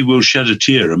 maybe we'll shed a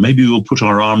tear, and maybe we'll put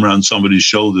our arm around somebody's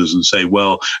shoulders and say,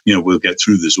 well, we'll get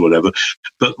through this or whatever.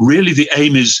 But really the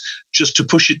aim is just to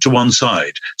push it to one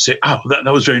side, say, that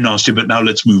was very nasty, but now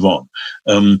let's move on.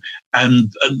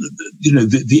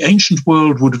 The ancient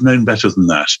world would have known better than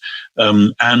that.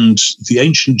 And the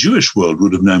ancient Jewish world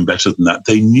would have known better than that.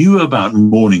 They knew about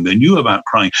mourning. They knew about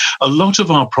crying. A lot of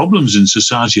our problems in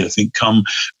society, I think, come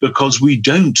because we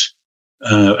don't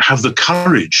have the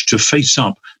courage to face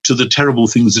up to the terrible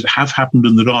things that have happened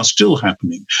and that are still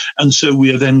happening. And so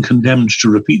we are then condemned to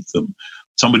repeat them.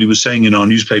 Somebody was saying in our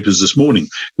newspapers this morning,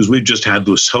 because we've just had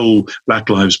this whole Black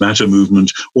Lives Matter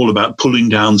movement all about pulling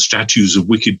down statues of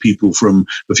wicked people from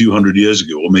a few hundred years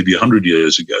ago, or maybe 100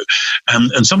 years ago.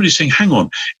 And somebody's saying, hang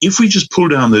on, if we just pull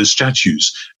down those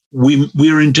statues,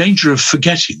 we're in danger of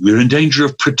forgetting. We're in danger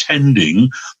of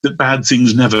pretending that bad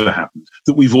things never happened,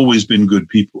 that we've always been good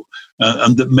people.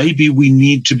 And that maybe we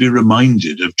need to be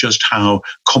reminded of just how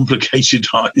complicated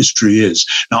our history is.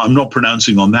 Now, I'm not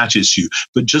pronouncing on that issue,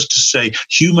 but just to say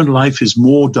human life is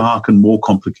more dark and more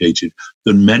complicated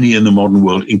than many in the modern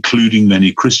world, including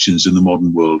many Christians in the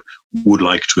modern world, would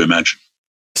like to imagine.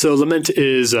 So lament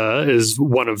is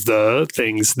one of the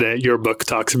things that your book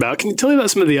talks about. Can you tell me about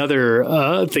some of the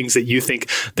other things that you think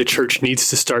the church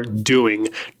needs to start doing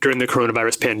during the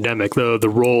coronavirus pandemic, the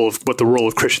role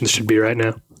of Christians should be right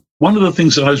now? One of the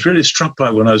things that I was really struck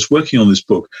by when I was working on this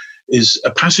book is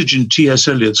a passage in T.S.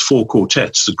 Eliot's Four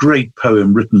Quartets, the great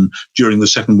poem written during the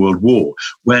Second World War,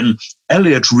 when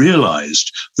Eliot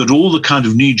realized that all the kind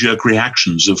of knee-jerk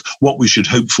reactions of what we should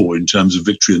hope for in terms of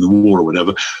victory in the war or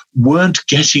whatever weren't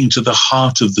getting to the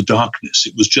heart of the darkness.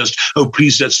 It was just,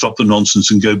 please let's stop the nonsense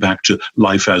and go back to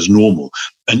life as normal.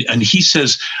 And he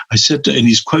says, and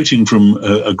he's quoting from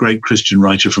a great Christian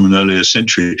writer from an earlier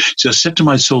century, he says, I said to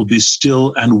my soul, be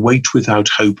still and wait without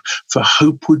hope, for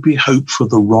hope would be hope for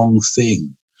the wrong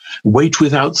thing. Wait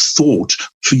without thought,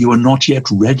 for you are not yet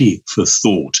ready for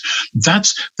thought.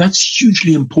 That's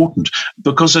hugely important,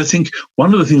 because I think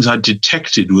one of the things I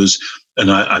detected was,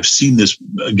 and I've seen this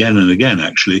again and again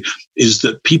actually, is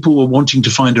that people were wanting to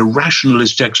find a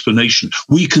rationalist explanation.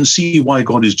 We can see why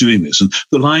God is doing this. And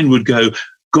the line would go,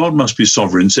 God must be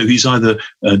sovereign, so he's either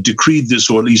decreed this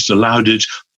or at least allowed it.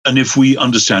 And if we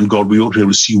understand God, we ought to be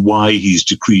able to see why he's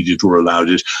decreed it or allowed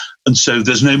it. And so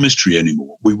there's no mystery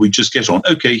anymore. We just get on.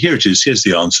 Okay, here it is. Here's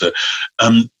the answer.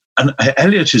 And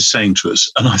Eliot is saying to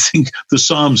us, and I think the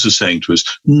Psalms are saying to us,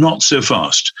 not so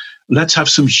fast. Let's have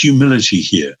some humility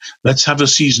here. Let's have a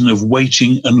season of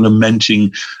waiting and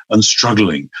lamenting and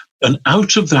struggling. And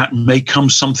out of that may come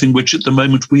something which at the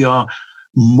moment we are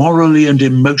morally and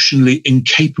emotionally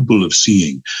incapable of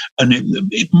seeing. And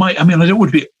it might, I don't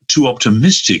want to be too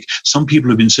optimistic. Some people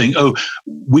have been saying,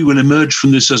 we will emerge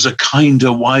from this as a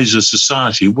kinder, wiser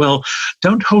society. Well,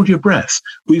 don't hold your breath.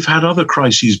 We've had other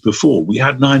crises before. We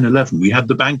had 9/11. We had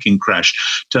the banking crash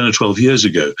 10 or 12 years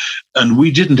ago. And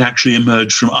we didn't actually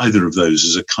emerge from either of those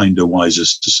as a kinder, wiser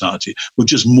society. We're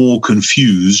just more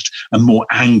confused and more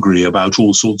angry about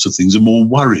all sorts of things and more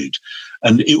worried.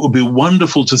 And it would be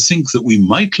wonderful to think that we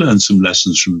might learn some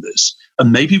lessons from this.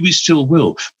 And maybe we still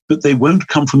will, but they won't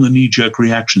come from the knee-jerk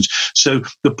reactions. So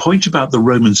the point about the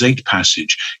Romans 8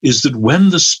 passage is that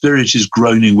when the Spirit is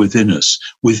groaning within us,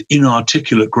 with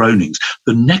inarticulate groanings,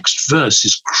 the next verse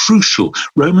is crucial.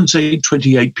 Romans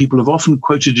 8:28, people have often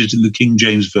quoted it in the King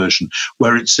James Version,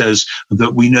 where it says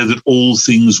that we know that all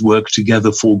things work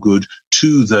together for good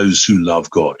to those who love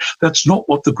God. That's not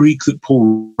what the Greek that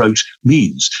Paul wrote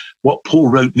means. What Paul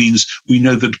wrote means we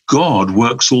know that God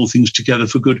works all things together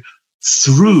for good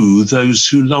through those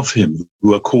who love him,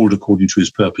 who are called according to his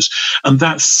purpose. And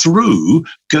that through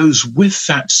goes with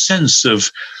that sense of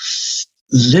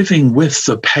living with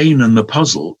the pain and the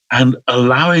puzzle and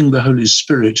allowing the Holy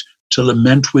Spirit to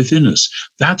lament within us.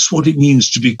 That's what it means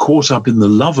to be caught up in the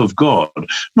love of God,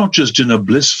 not just in a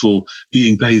blissful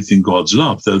being bathed in God's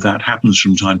love, though that happens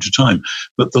from time to time,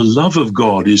 but the love of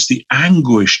God is the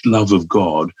anguished love of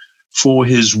God for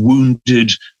his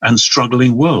wounded and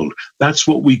struggling world. That's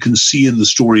what we can see in the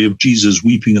story of Jesus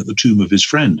weeping at the tomb of his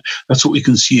friend. That's what we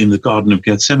can see in the Garden of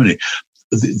Gethsemane.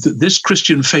 This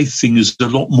Christian faith thing is a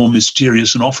lot more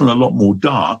mysterious and often a lot more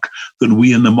dark than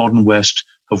we in the modern West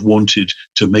have wanted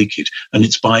to make it. And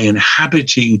it's by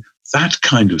inhabiting that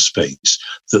kind of space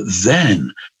that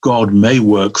then God may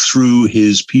work through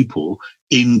his people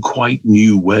in quite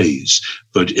new ways.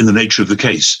 But in the nature of the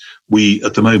case, we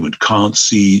at the moment can't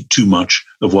see too much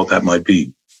of what that might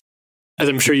be. As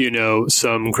I'm sure you know,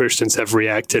 some Christians have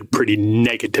reacted pretty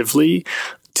negatively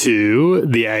to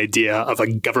the idea of a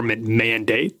government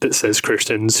mandate that says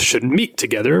Christians shouldn't meet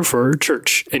together for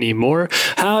church anymore.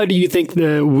 How do you think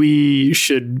that we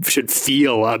should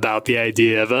feel about the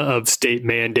idea of state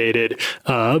mandated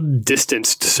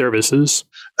distanced services?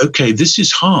 Okay, this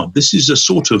is hard. This is a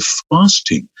sort of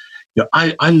fasting. You know,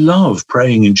 I love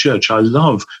praying in church. I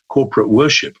love corporate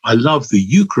worship. I love the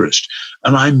Eucharist.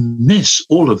 And I miss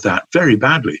all of that very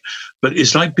badly. But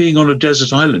it's like being on a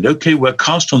desert island. Okay, we're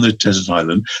cast on this desert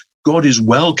island. God is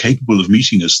well capable of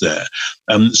meeting us there.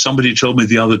 Somebody told me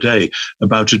the other day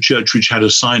about a church which had a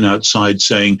sign outside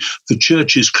saying, the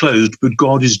church is closed, but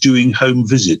God is doing home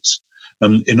visits.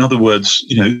 In other words,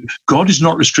 you know, God is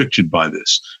not restricted by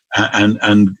this.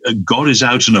 And God is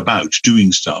out and about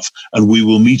doing stuff, and we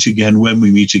will meet again when we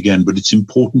meet again. But it's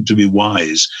important to be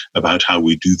wise about how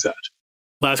we do that.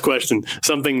 Last question.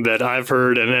 Something that I've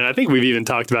heard, and I think we've even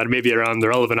talked about it maybe around the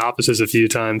relevant offices a few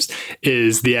times,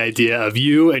 is the idea of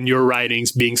you and your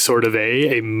writings being sort of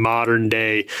a modern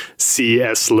day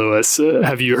C.S. Lewis.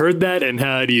 Have you heard that? And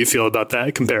how do you feel about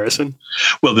that comparison?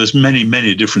 Well, there's many,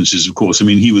 many differences, of course. I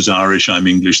mean, he was Irish, I'm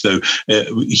English, though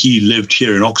he lived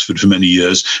here in Oxford for many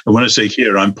years. And when I say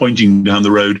here, I'm pointing down the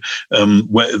road,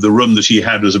 where the room that he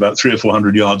had was about 300 or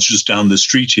 400 yards just down the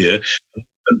street here.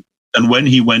 And when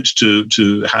he went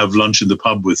to have lunch in the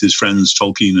pub with his friends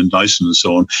Tolkien and Dyson and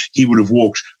so on, he would have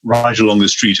walked right along the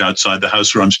street outside the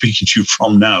house where I'm speaking to you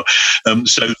from now.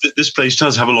 So this place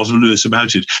does have a lot of Lewis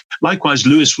about it. Likewise,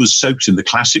 Lewis was soaked in the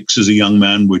classics as a young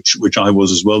man, which I was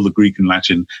as well, the Greek and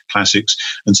Latin classics.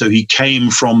 And so he came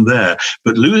from there.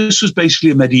 But Lewis was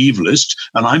basically a medievalist,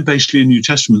 and I'm basically a New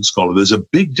Testament scholar. There's a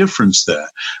big difference there.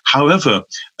 However,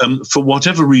 for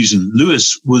whatever reason,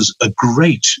 Lewis was a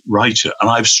great writer, and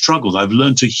I've struggled. I've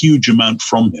learned a huge amount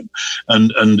from him,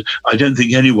 and I don't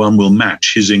think anyone will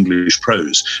match his English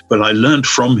prose. But I learned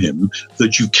from him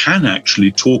that you can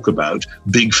actually talk about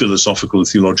big philosophical,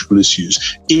 theological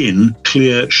issues in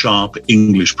clear, sharp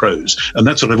English prose, and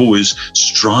that's what I've always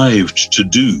strived to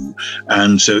do.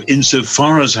 And so,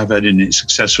 insofar as I've had any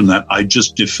success from that, I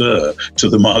just defer to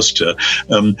the master,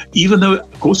 even though,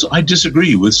 of course, I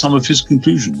disagree with some of his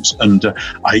conclusions, and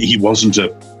he wasn't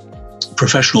a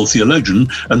professional theologian,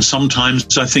 and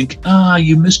sometimes I think,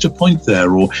 you missed a point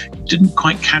there, or didn't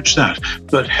quite catch that.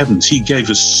 But heavens, he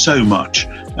gave us so much,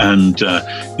 and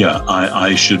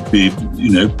I should be,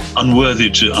 unworthy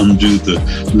to undo the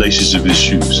laces of his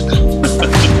shoes.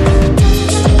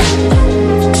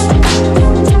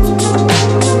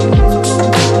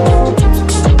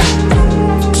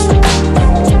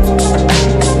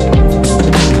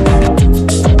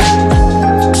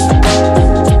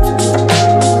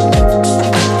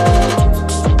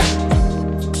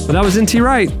 That was N.T.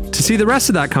 Wright. To see the rest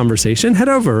of that conversation, head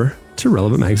over to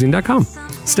relevantmagazine.com.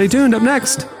 Stay tuned. Up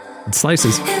next, it's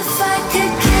Slices. If I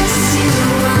could kiss you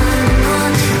one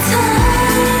more time,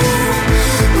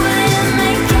 would it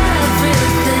make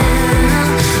everything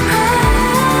alright?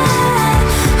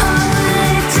 Or would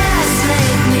it just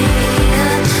make me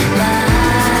alive?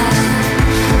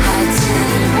 I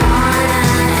didn't wanna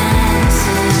answer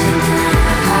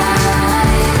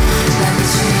tonight. Let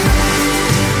me dream.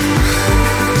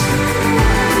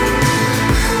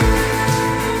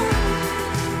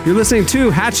 You're listening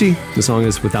to Hatchie. The song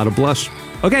is Without a Blush.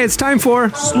 Okay, it's time for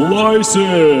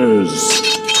Slices.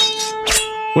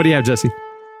 What do you have, Jesse?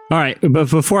 All right, but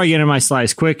before I get into my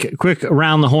slice, quick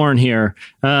around the horn here.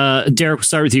 Derek, we'll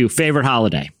start with you. Favorite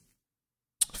holiday?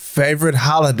 Favorite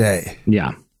holiday?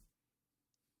 Yeah.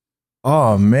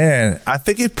 Oh, man. I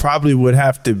think it probably would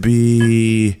have to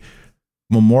be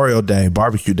Memorial Day,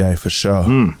 barbecue day for sure.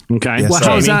 Okay. Yeah, Well,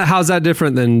 how's that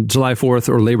different than July 4th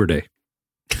or Labor Day?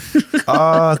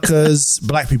 Because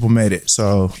black people made it,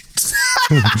 so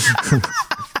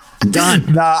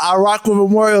Done. Nah, I rock with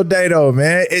Memorial Day though,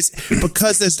 man. It's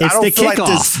because I don't feel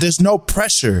like there's no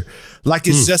pressure. Like,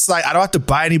 it's just like, I don't have to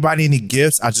buy anybody any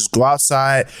gifts. I just go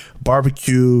outside,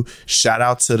 barbecue, shout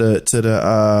out to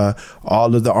the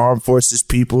all of the armed forces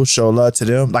people, show love to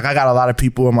them. Like, I got a lot of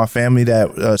people in my family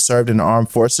that served in the armed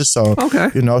forces. So,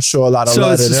 show a lot of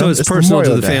love to them. So it's personal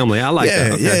to the family. I like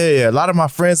that. Yeah. A lot of my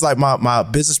friends, like my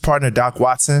business partner, Doc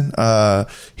Watson,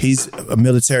 he's a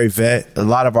military vet. A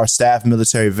lot of our staff,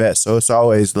 military vets. So it's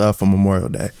always love for Memorial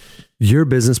Day. Your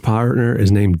business partner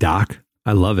is named Doc.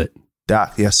 I love it.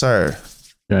 Doc, yes, sir.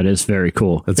 That is very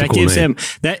cool. That's that a cool gives name. him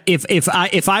that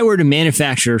if I were to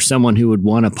manufacture someone who would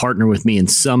want to partner with me in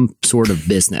some sort of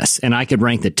business, and I could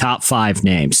rank the top 5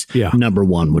 names, number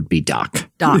 1 would be Doc.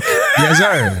 Doc. Yes,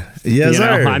 sir. Yes,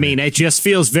 sir. I mean, it just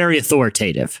feels very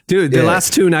authoritative. Dude, the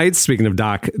last 2 nights, speaking of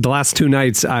Doc, the last 2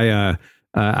 nights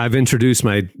I've introduced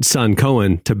my son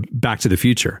Cohen to Back to the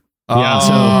Future. Yeah,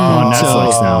 so on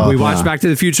Netflix now. We watched Back to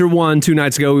the Future 1 2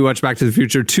 nights ago. We watched Back to the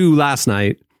Future 2 last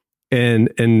night. And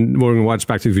we're going to watch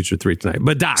Back to the Future 3 tonight.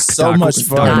 But Doc. Much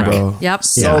fun, bro. Yep.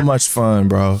 So much fun,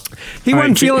 bro. He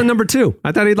wasn't feeling number 2.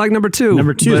 I thought he'd like number 2.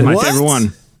 Number 2 is my favorite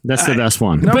one. That's the best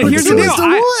one. But here's the deal.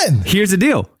 One. Here's the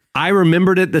deal. I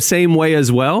remembered it the same way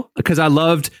as well because I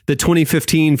loved the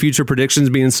 2015 future predictions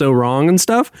being so wrong and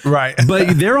stuff. Right.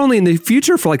 But they're only in the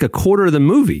future for like a quarter of the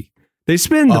movie. They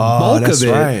spend the bulk of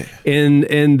it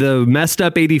in the messed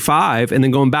up 85 and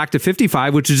then going back to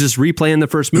 55, which is just replaying the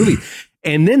first movie.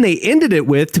 And then they ended it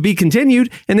with to be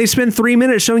continued, and they spend 3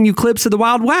 minutes showing you clips of the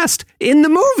Wild West in the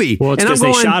movie. Well, it's because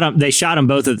they shot them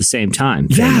both at the same time.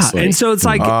 Yeah, famously. and so it's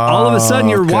like all of a sudden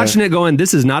you're watching it going,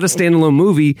 this is not a standalone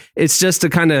movie. It's just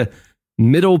a kind of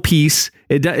middle piece.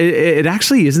 It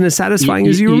actually isn't as satisfying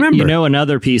as you remember. You know,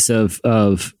 another piece of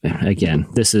again,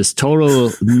 this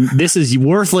is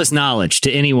worthless knowledge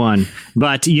to anyone.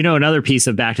 But you know, another piece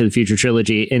of Back to the Future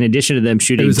trilogy, in addition to them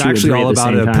shooting, it was actually all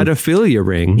about a pedophilia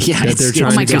ring. Yeah, that they're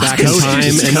trying to get back in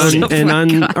time and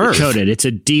unearth. Coded. It's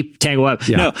a deep tangle web.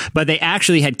 Yeah. No, but they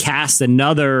actually had cast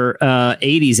another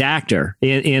 80s actor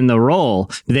in the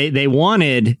role. They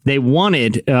wanted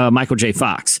Michael J.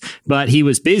 Fox, but he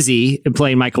was busy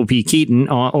playing Michael P. Keaton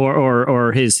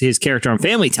or his character on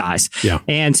Family Ties. Yeah.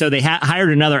 And so they hired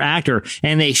another actor,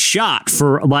 and they shot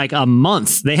for like a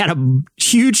month. They had a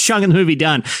huge chunk of the movie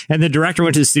done, and the director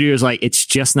went to the studio and was like, it's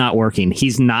just not working.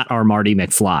 He's not our Marty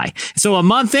McFly. So a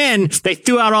month in, they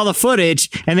threw out all the footage,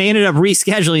 and they ended up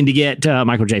rescheduling to get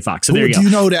Michael J. Fox. So there you go. Do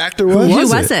you know who the actor was? Who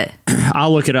was it?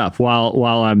 I'll look it up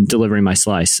while I'm delivering my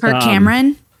slice.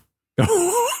 Cameron?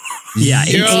 Yeah, an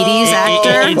 80s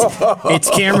actor. It's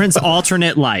Cameron's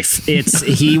alternate life.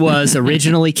 He was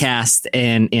originally cast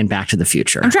in Back to the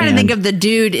Future. I'm trying to think of the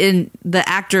dude in the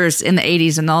actors in the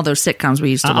 80s and all those sitcoms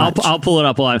we used to watch. I'll pull it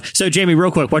up live. So, Jamie,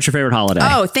 real quick, what's your favorite holiday?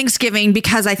 Oh, Thanksgiving,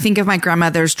 because I think of my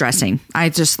grandmother's dressing. I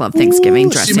just love Thanksgiving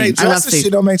dressing. She made dressing. She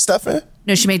don't make stuffing.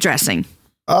 No, she made dressing.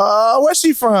 Where's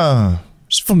she from?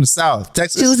 She's from the South,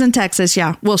 Texas. She was in Texas.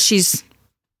 Yeah. Well, she's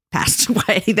passed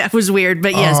away. That was weird,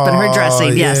 but yes, but her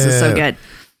dressing, yes, is so good.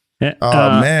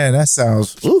 Man, that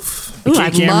sounds oof. Ooh, I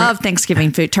love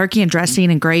Thanksgiving food. Turkey and dressing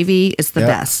and gravy is the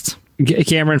best.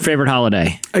 Cameron, favorite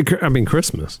holiday? I mean,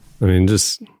 Christmas. I mean,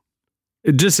 just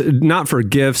not for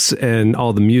gifts and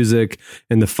all the music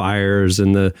and the fires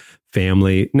and the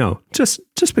family. No, just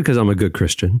because I'm a good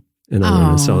Christian and I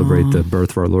want to celebrate the birth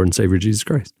of our Lord and Savior Jesus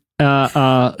Christ.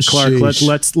 Clark,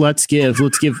 let's give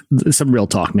some real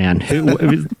talk, man.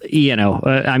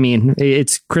 I mean,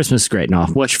 it's Christmas is great and all.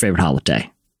 What's your favorite holiday?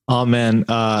 Oh man,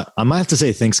 I might have to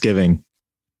say Thanksgiving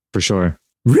for sure.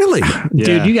 Really,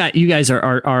 dude? You guys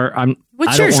are.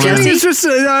 What's yours, Jesse? It's just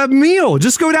a meal.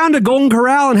 Just go down to Golden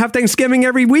Corral and have Thanksgiving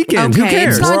every weekend. Okay, who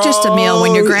cares? It's not just a meal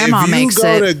when your grandma makes it.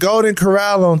 If you go to Golden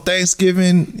Corral on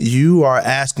Thanksgiving, you are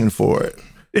asking for it.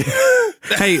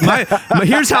 Hey,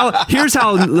 here's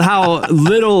how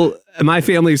little my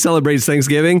family celebrates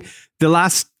Thanksgiving. The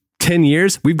last 10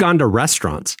 years, we've gone to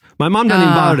restaurants. My mom doesn't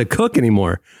even bother to cook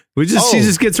anymore. She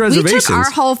just gets reservations. We took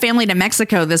our whole family to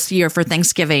Mexico this year for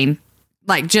Thanksgiving,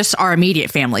 like just our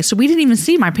immediate family. So we didn't even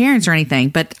see my parents or anything.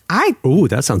 But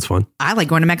that sounds fun. I like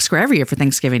going to Mexico every year for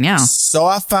Thanksgiving. Yeah. So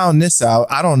I found this out.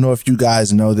 I don't know if you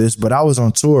guys know this, but I was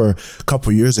on tour a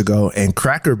couple years ago, and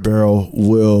Cracker Barrel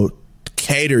will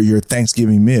cater your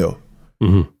Thanksgiving meal.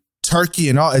 Mm-hmm. Turkey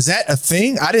and all. Is that a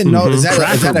thing? I didn't know. Is that a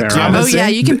common thing? Oh yeah,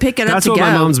 you can pick it up. That's to what go.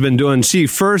 my mom's been doing. She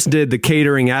first did the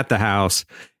catering at the house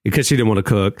because she didn't want to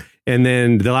cook, and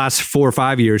then the last 4 or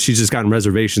 5 years, she's just gotten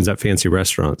reservations at fancy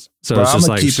restaurants. So bro, it's just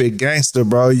I'm gonna keep it gangster,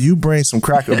 bro. You bring some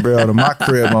Cracker Barrel to my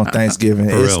crib on Thanksgiving.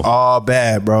 It's all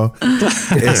bad, bro.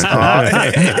 It's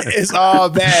all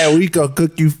bad. We gonna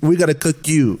cook you. We gotta cook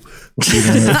you.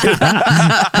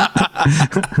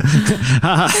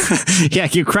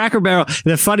 Cracker Barrel.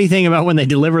 The funny thing about when they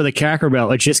deliver the Cracker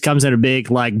Barrel, it just comes in a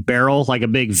big like barrel, like a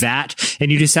big vat,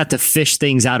 and you just have to fish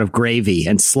things out of gravy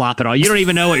and slop it all. You don't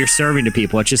even know what you're serving to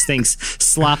people. It's just things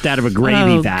slopped out of a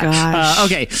gravy vat.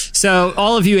 Okay, so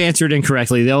all of you answered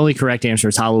incorrectly. The only correct answer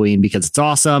is Halloween because it's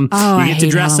awesome. You get to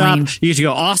dress up. You get to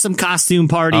go awesome costume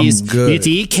parties. You get to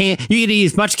eat you get to eat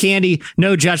as much candy.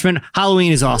 No judgment.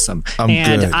 Halloween is awesome.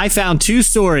 I found 2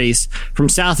 stories from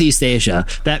Southeast Asia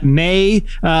that may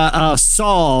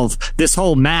solve this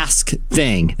whole mask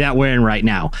thing that we're in right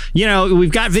now. You know,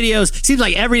 we've got videos. Seems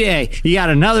like every day you got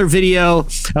another video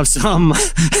of some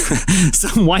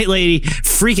white lady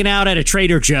freaking out at a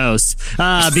Trader Joe's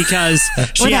because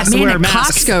she has to wear a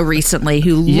mask. Costco recently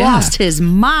who lost his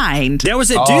mind. There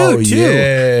was a dude too.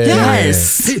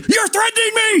 Yes. You're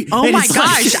threatening me. Oh and my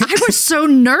gosh. I was so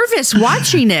nervous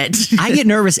watching it. I get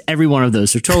nervous every one of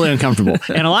those. They're totally uncomfortable.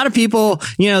 And a lot of people,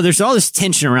 you know, there's all this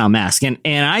tension around masks.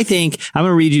 And I think I'm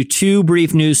going to read you 2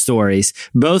 brief news stories,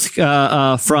 both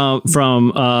from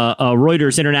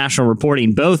Reuters International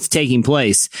Reporting, both taking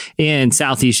place in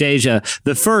Southeast Asia.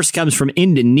 The first comes from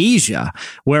Indonesia,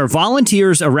 where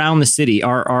volunteers around the city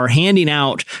are handing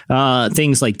out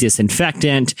things like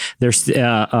disinfectant. There's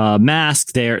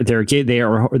masks.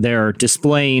 They're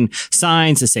displaying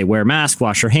signs that say wear mask,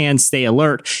 wash your hands, stay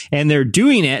alert, and they're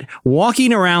doing it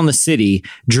walking around the city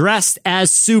dressed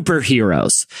as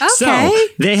superheroes. Okay. So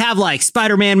they have like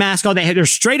Spider-Man mask on. They're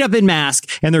straight up in mask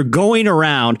and they're going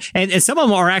around. And some of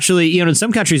them are actually, you know, in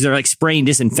some countries they're like spraying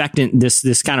disinfectant,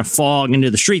 this kind of fog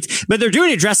into the streets, but they're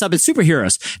doing it dressed up as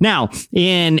superheroes. Now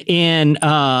in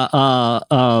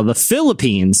the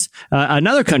Philippines,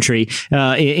 another country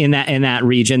in that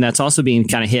region that's also being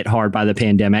kind of hit hard by the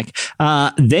pandemic,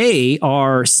 they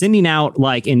are sending out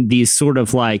like in these sort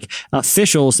of like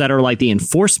officials that are like the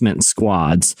enforcement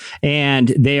squads, and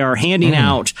they are handing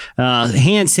out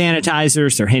hand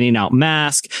sanitizers. They're handing out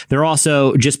masks. They're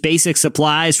also just basic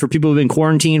supplies for people who've been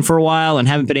quarantined for a while and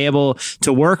haven't been able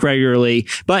to work regularly.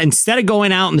 But instead of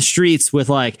going out in the streets with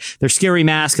like their scary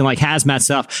mask and like hazmat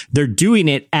stuff, they're doing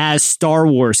it as Star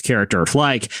Wars characters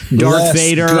like Darth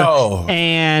Vader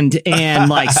and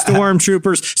like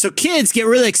stormtroopers. So kids get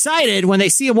really excited when they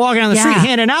see them walking down the street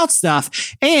handing out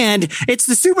stuff, and it's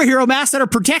the superhero masks that are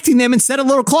protecting them instead of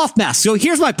little cloth masks. So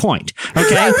here's my point.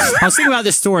 Okay. I was thinking about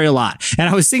this story a lot, and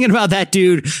I was thinking about that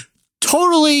dude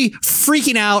totally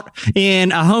freaking out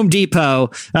in a Home Depot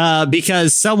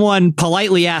because someone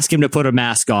politely asked him to put a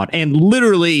mask on, and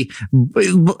literally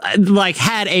like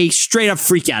had a straight up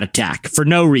freak out attack for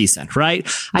no reason. Right.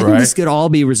 I think this could all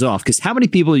be resolved, because how many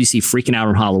people do you see freaking out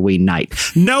on Halloween night?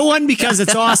 No one, because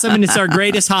it's awesome and it's our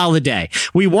greatest holiday.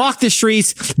 We walk the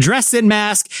streets dressed in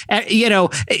masks. You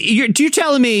know, you're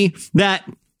telling me that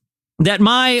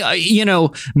my,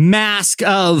 mask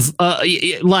of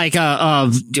like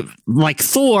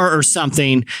Thor or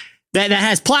something that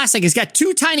has plastic, it's got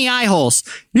 2 tiny eye holes.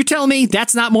 You're telling me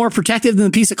that's not more protective than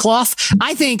a piece of cloth?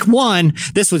 I think, one,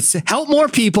 this would help more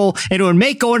people, and it would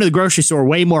make going to the grocery store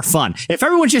way more fun. If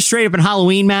everyone's just straight up in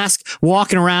Halloween mask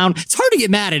walking around, it's hard to get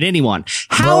mad at anyone.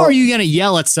 How are you going to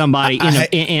yell at somebody? I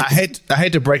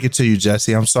hate to break it to you,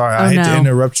 Jesse. I'm sorry. I hate to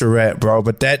interrupt your rant, bro,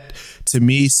 but that to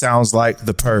me sounds like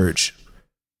The Purge.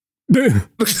 Okay,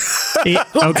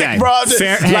 bro,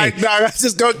 like, dog, I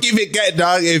just gonna keep it getting,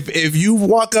 dog. If you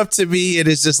walk up to me and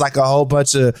it's just like a whole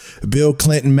bunch of Bill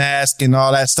Clinton mask and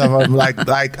all that stuff, I'm like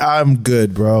I'm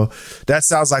good, bro. That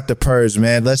sounds like The Purge,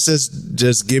 man. Let's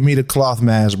just give me the cloth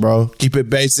mask, bro. Keep it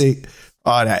basic.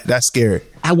 All that. That's scary.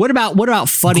 What about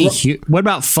funny? What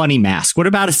about funny mask? What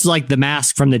about it's like the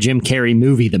mask from the Jim Carrey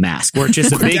movie, The Mask, where it's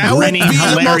just a big grinning,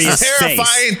 hilarious the most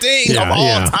terrifying face. thing of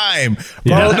all time,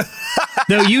 bro.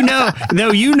 Though you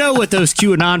know what those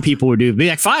QAnon people would do. Be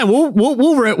like, fine, we'll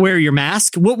wear your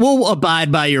mask. We'll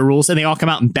abide by your rules, and they all come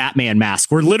out in Batman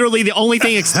masks. Where literally the only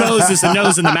thing exposed is the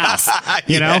nose and the mouth.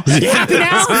 You know, you happy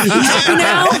now? You happy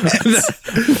now?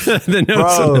 The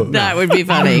nose and the mouth. That would be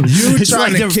funny. You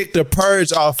trying to kick the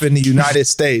purge off in the United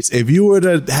States. If you were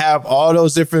to have all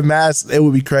those different masks, it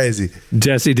would be crazy.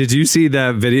 Jesse, did you see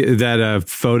that video, that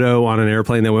photo on an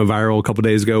airplane that went viral a couple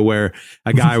days ago, where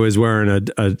a guy was wearing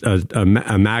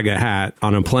a MAGA hat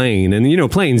on a plane? And, you know,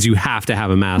 planes, you have to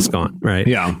have a mask on, right?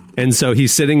 Yeah. And so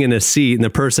he's sitting in a seat, and the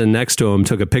person next to him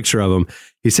took a picture of him.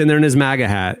 He's sitting there in his MAGA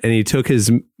hat, and he took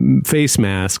his face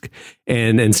mask,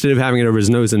 and instead of having it over his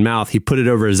nose and mouth, he put it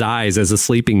over his eyes as a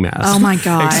sleeping mask. Oh my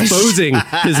gosh. Exposing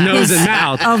his nose and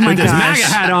mouth with his MAGA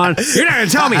hat on. You're not going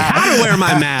to tell me how to wear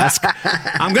my mask.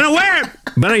 I'm going to wear it,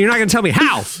 but you're not going to tell me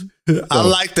how. I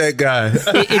like that guy.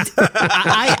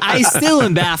 I still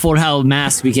am baffled how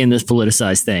masks became this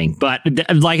politicized thing. But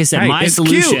like I said, my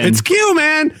solution... It's Q,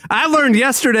 man. I learned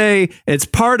yesterday it's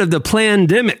part of the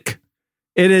plandemic.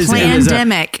 It is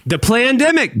plandemic. The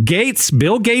plandemic.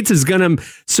 Bill Gates is going to...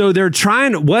 So they're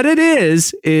trying... What it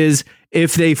is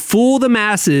if they fool the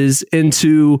masses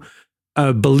into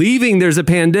believing there's a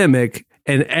pandemic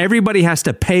and everybody has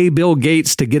to pay Bill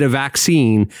Gates to get a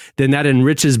vaccine, then that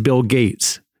enriches Bill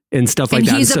Gates. And stuff like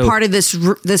that. And he's a part of this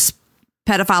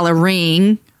pedophile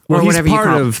ring or whatever you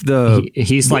call it.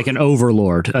 He's like an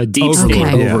overlord, a deep state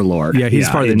overlord. Yeah, he's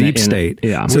part of the deep state.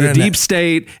 Yeah. So the deep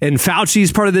state, and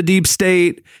Fauci's part of the deep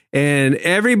state, and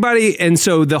everybody. And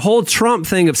so the whole Trump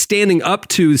thing of standing up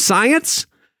to science,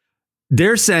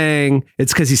 they're saying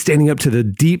it's because he's standing up to the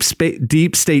deep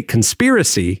state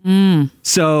conspiracy.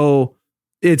 So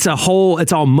it's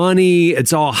all money.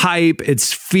 It's all hype.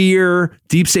 It's fear.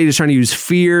 Deep state is trying to use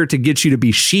fear to get you to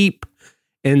be sheep.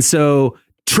 And so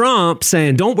Trump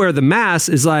saying, don't wear the mask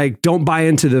is like, don't buy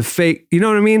into the fake. You know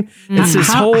what I mean? It's this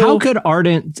how could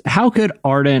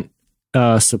ardent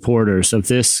supporters of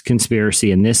this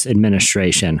conspiracy and this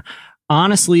administration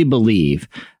honestly believe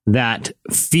that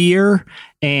fear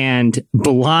and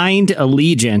blind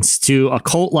allegiance to a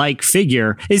cult-like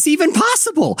figure is even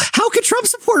possible? How could Trump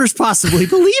supporters possibly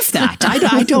believe that?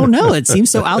 I don't know. It seems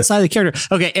so outside the character.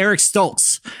 Okay, Eric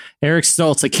Stoltz,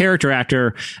 a character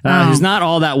actor who's not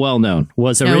all that well known,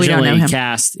 was originally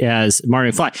cast as Marty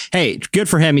McFly. Hey, good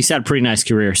for him. He's had a pretty nice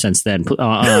career since then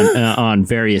on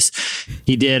various.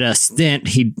 He did a stint.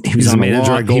 He was on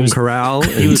manager at Golden Corral.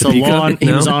 He was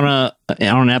on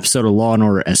an episode of Law and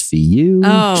Order SVU. Oh,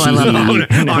 I love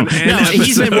that.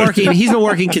 He's been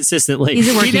working consistently.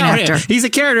 He's a working actor. He's a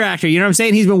character actor. You know what I'm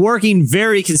saying? He's been working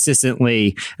very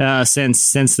consistently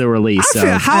since the release.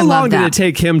 How long did it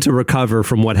take him to recover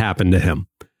from what happened to him?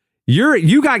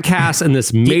 You got cast in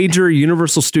this major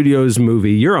Universal Studios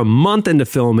movie. You're a month into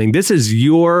filming. This is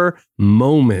your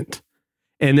moment.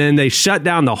 And then they shut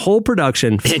down the whole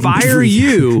production, fire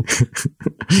you,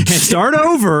 start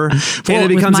over, and it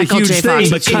becomes a huge thing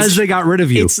because they got rid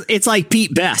of you. It's like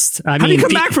Pete Best. How do you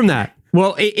come back from that?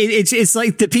 Well, it's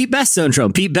like the Pete Best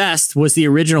syndrome. Pete Best was the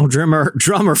original drummer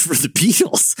for the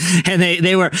Beatles, and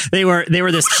they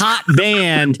were this hot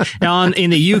band in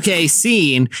the UK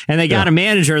scene, and they got a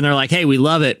manager, and they're like, "Hey, we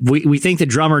love it. We think the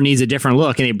drummer needs a different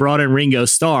look," and they brought in Ringo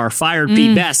Starr, fired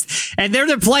Pete Best, and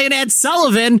they're playing Ed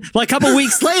Sullivan like a couple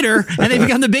weeks later, and they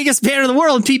become the biggest band in the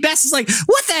world. And Pete Best is like,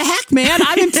 "What the heck, man?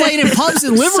 I've been playing in pubs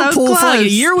in Liverpool for like a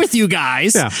year with you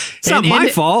guys. Yeah, it's not my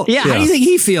fault." Yeah, how do you think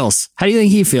he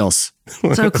feels?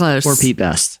 So close. Or Pete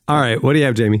Best. All right. What do you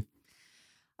have, Jamie?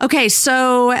 Okay,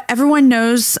 so everyone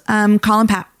knows Colin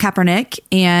Kaepernick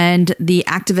and the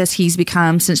activist he's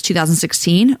become since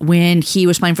 2016 when he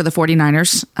was playing for the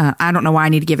 49ers. I don't know why I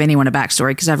need to give anyone a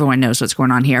backstory because everyone knows what's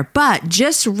going on here. But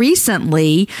just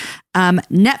recently,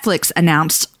 Netflix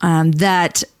announced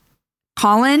that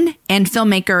Colin and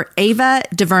filmmaker Ava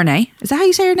DuVernay, is that how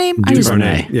you say her name?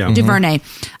 DuVernay, DuVernay,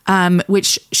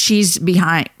 which she's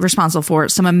responsible for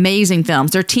some amazing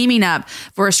films. They're teaming up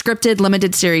for a scripted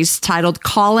limited series titled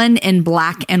Colin in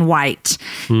Black and White.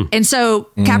 And so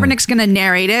Kaepernick's going to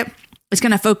narrate it. It's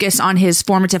going to focus on his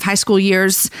formative high school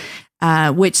years,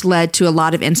 which led to a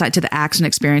lot of insight to the acts and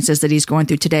experiences that he's going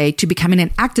through today to becoming an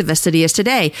activist that he is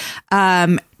today.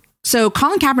 So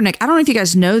Colin Kaepernick, I don't know if you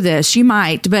guys know this, you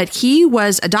might, but he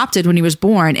was adopted when he was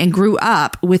born and grew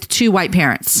up with two white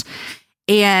parents.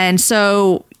 And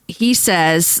so he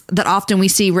says that often we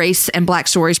see race and black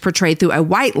stories portrayed through a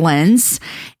white lens.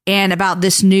 And about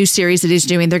this new series that he's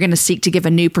doing, they're going to seek to give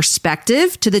a new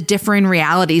perspective to the differing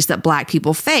realities that black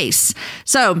people face.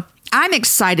 So I'm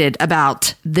excited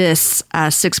about this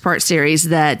 6-part series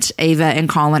that Ava and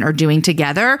Colin are doing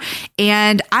together.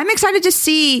 And I'm excited to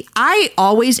see, I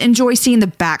always enjoy seeing the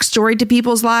backstory to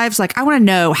people's lives. Like, I want to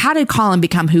know, how did Colin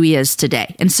become who he is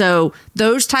today? And so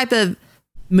those type of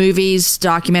movies,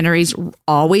 documentaries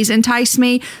always entice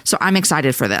me. So I'm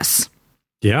excited for this.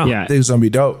 Yeah. I think it's going to be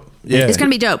dope. Yeah. It's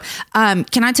going to be dope.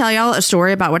 Can I tell y'all a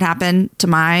story about what happened to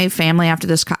my family after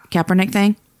this Kaepernick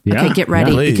thing? Yeah, okay, get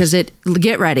ready please.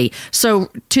 get ready.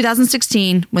 So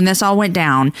 2016, when this all went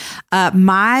down,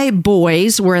 my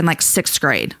boys were in like 6th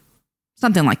grade,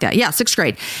 something like that. Yeah, 6th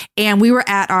grade. And we were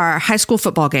at our high school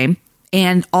football game,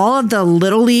 and all of the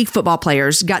little league football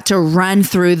players got to run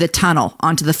through the tunnel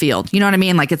onto the field. You know what I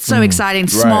mean? Like, it's so exciting.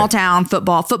 Small town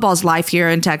football. Football's life here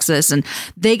in Texas, and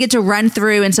they get to run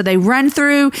through. And so they run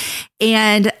through,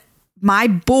 and my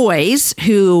boys,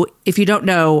 who, if you don't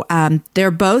know,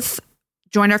 they're both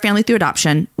joined our family through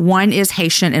adoption. One is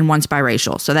Haitian and one's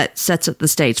biracial. So that sets up the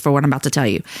stage for what I'm about to tell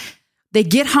you. They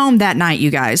get home that night,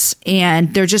 you guys,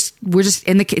 and we're just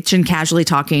in the kitchen casually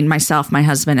talking, myself, my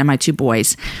husband, and my 2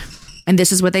 boys. And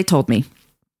this is what they told me.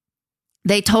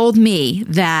 They told me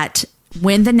that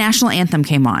when the national anthem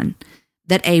came on,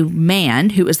 that a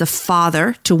man who is the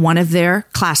father to one of their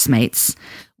classmates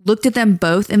looked at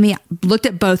both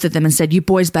of them and said, "You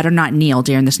boys better not kneel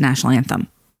during this national anthem."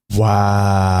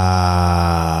 Wow.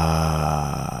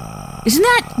 Isn't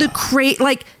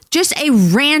that just a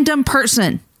random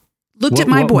person looked at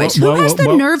my boys. Who has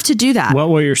the nerve to do that? What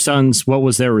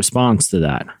was their response to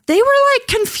that? They were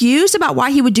confused about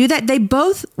why he would do that. They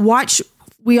both watch.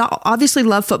 We obviously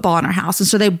love football in our house. And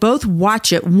so they both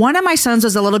watch it. One of my sons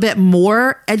was a little bit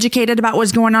more educated about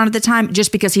what's going on at the time,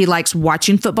 just because he likes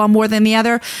watching football more than the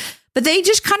other. But they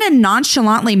just kind of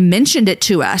nonchalantly mentioned it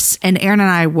to us. And Aaron and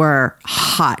I were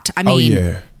hot. I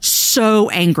mean,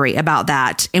 so angry about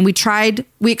that. And we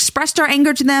expressed our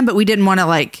anger to them, but we didn't want to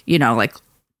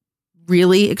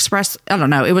really express. I don't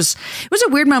know. It was a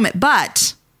weird moment.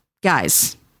 But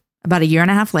guys, about a year and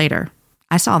a half later,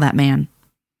 I saw that man.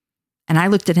 And I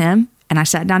looked at him and I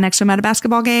sat down next to him at a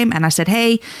basketball game and I said,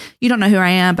 "Hey, you don't know who I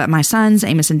am, but my sons,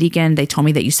 Amos and Deacon, they told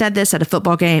me that you said this at a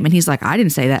football game." And he's like, "I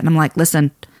didn't say that." And I'm like,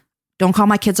 "Listen, don't call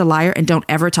my kids a liar and don't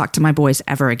ever talk to my boys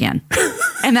ever again."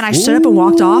 And then I stood up and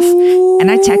walked off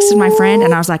and I texted my friend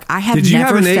and I was like, "I have never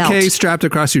felt." Did you have an AK strapped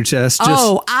across your chest?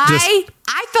 I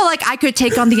felt like I could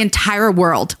take on the entire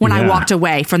world when I walked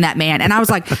away from that man. And I was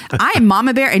like, "I am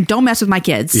Mama Bear and don't mess with my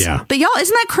kids." Yeah. But y'all,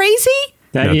 isn't that crazy?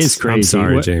 That is crazy. I'm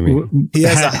sorry, Jamie. He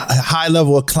has a high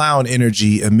level of clown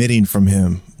energy emitting from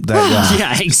him.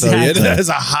 Yeah, exactly. So there's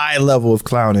a high level of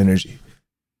clown energy.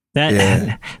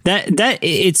 That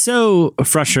it's so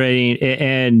frustrating.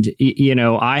 And,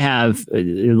 I have,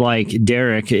 like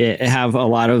Derek, have a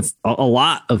lot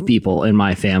of people in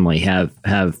my family have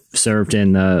served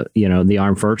in the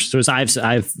armed forces. I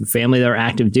have family that are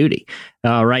active duty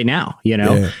right now,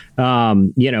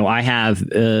 I have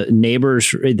neighbors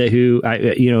who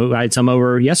I had some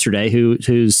over yesterday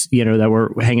who's that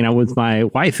were hanging out with my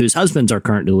wife, whose husbands are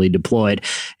currently deployed.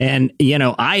 And,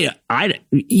 I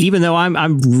even though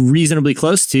I'm reasonably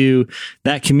close to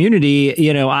that community,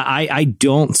 I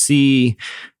don't see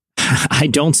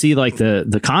like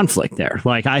the conflict there.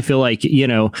 Like, I feel like,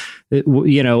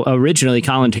 originally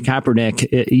Colin Kaepernick,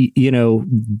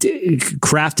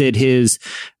 crafted his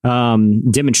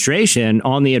demonstration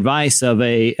on the advice of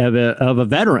a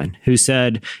veteran who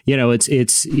said,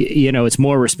 it's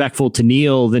more respectful to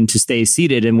kneel than to stay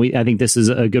seated. And I think this is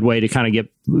a good way to kind of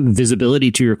get visibility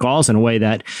to your calls in a way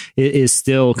that is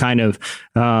still kind of,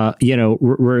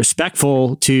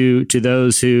 respectful to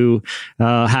those who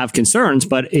have concerns,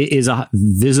 but it is a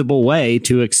visible way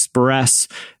to express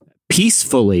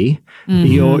peacefully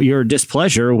your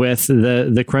displeasure with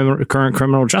the current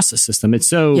criminal justice system. It's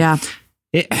so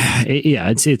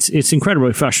it's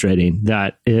incredibly frustrating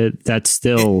that that's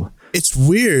still. It's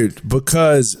weird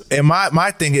because, and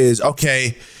my thing is,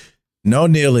 okay, no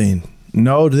kneeling,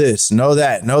 no this, no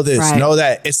that, no this, no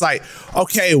that. It's like,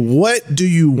 okay, what do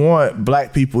you want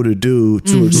black people to do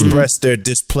to express their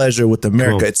displeasure with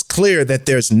America? Cool. It's clear that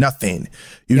there's nothing.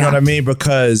 You know what I mean?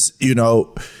 Because,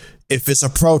 if it's a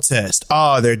protest,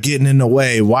 they're getting in the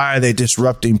way. Why are they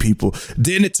disrupting people?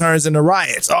 Then it turns into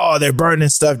riots. They're burning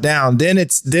stuff down. Then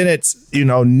it's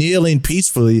kneeling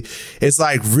peacefully. It's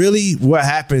like, really what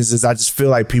happens is I just feel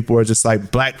like people are just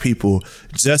like, black people,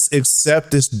 just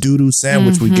accept this doo-doo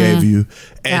sandwich we gave you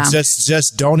and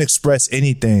just don't express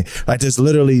anything. Like, there's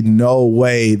literally no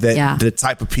way that the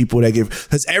type of people that give,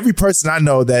 because every person I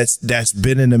know that's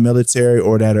been in the military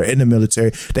or that are in the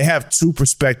military, they have two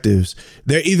perspectives.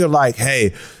 They're either like,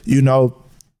 hey,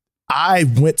 I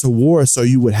went to war so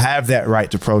you would have that right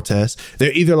to protest.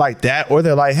 They're either like that, or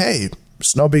they're like, hey,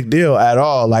 it's no big deal at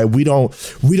all. Like, we don't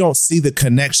see the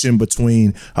connection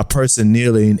between a person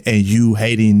kneeling and you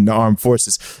hating the armed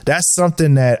forces. That's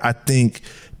something that I think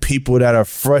people that are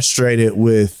frustrated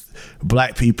with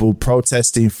black people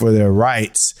protesting for their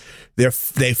rights,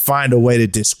 they find a way to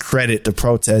discredit the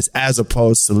protest as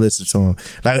opposed to listen to them.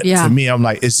 Like, to me, I'm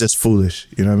like, it's just foolish.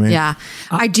 You know what I mean? Yeah.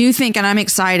 I do think, and I'm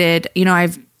excited,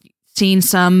 I've seen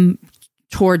some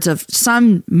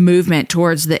movement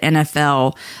towards the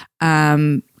NFL,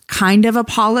 kind of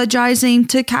apologizing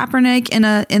to Kaepernick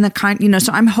in the kind,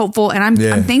 so I'm hopeful and I'm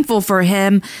thankful for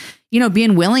him,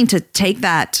 being willing to take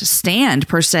that stand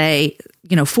per se,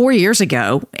 4 years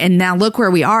ago, and now look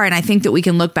where we are. And I think that we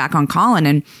can look back on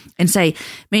Colin and say,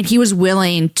 man, he was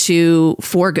willing to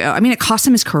forego. I mean, it cost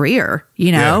him his career,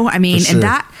 Yeah, I mean, sure.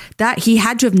 and that he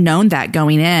had to have known that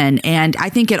going in. And I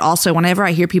think it also, whenever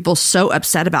I hear people so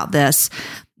upset about this,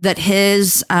 that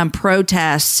his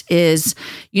protest is,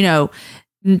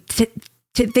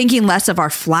 thinking less of our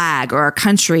flag or our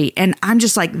country. And I'm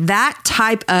just like, that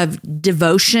type of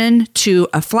devotion to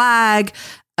a flag,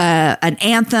 an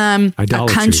anthem,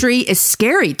 Idolatry. a country is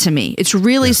scary to me. It's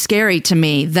really scary to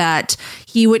me that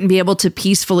he wouldn't be able to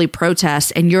peacefully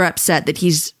protest, and you're upset that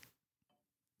he's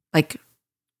like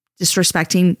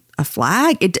disrespecting a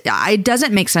flag. It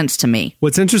doesn't make sense to me.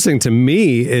 What's interesting to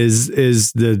me is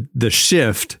the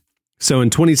shift. So in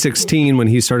 2016, when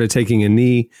he started taking a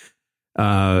knee,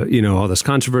 all this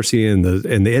controversy and the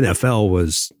NFL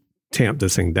was tamped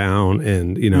this thing down,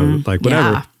 and like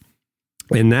whatever.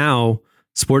 Yeah. And now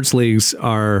sports leagues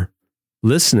are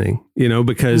listening,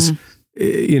 because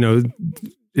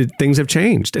things have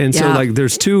changed. And so like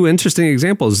there's two interesting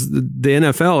examples. The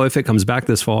NFL, if it comes back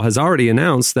this fall, has already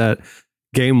announced that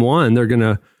game 1, they're going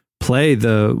to play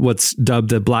what's dubbed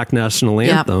the Black National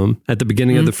Anthem at the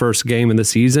beginning of the first game of the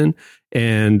season.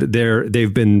 And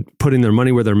they've been putting their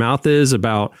money where their mouth is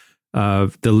about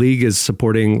the league is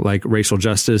supporting like racial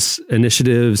justice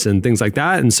initiatives and things like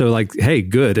that. And so like, hey,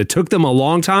 good. It took them a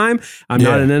long time. I'm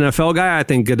not an NFL guy. I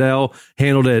think Goodell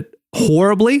handled it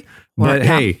horribly, but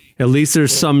hey, at least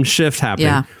there's some shift happening.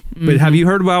 Yeah. But have you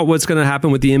heard about what's going to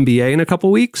happen with the NBA in a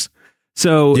couple weeks?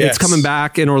 So it's coming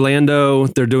back in Orlando.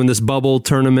 They're doing this bubble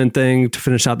tournament thing to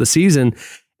finish out the season.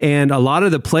 And a lot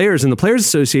of the players and the Players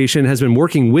Association has been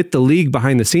working with the league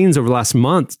behind the scenes over the last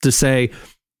month to say,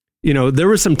 there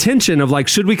was some tension of like,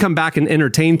 should we come back and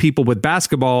entertain people with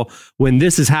basketball when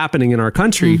this is happening in our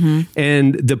country?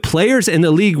 And the players and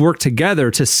the league work together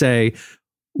to say,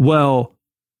 well,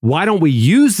 why don't we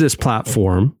use this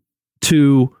platform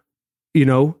to,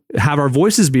 have our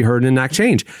voices be heard and enact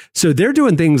change? So they're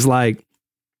doing things like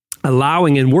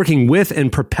allowing and working with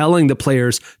and propelling the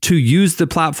players to use the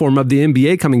platform of the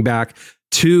NBA coming back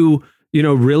to,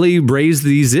 really raise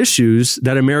these issues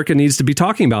that America needs to be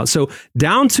talking about. So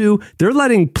down to they're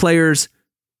letting players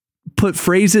put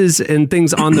phrases and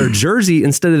things on their jersey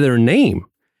instead of their name.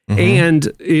 And,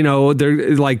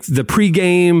 they're like the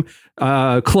pregame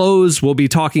clothes will be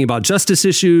talking about justice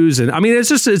issues. And I mean,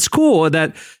 it's cool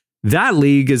that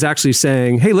league is actually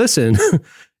saying, hey, listen,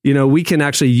 we can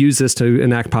actually use this to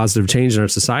enact positive change in our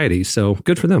society. So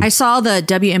good for them. I saw the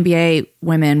WNBA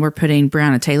women were putting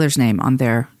Breonna Taylor's name on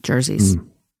their jerseys.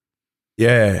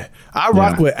 Yeah. I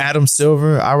rock with Adam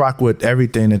Silver. I rock with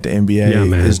everything that the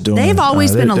NBA is doing. They've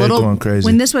always been a little, going crazy.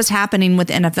 when this was happening with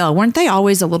the NFL, weren't they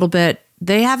always a little bit,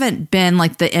 they haven't been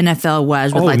like the NFL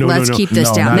was with let's keep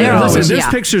this down. They're always,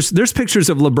 there's pictures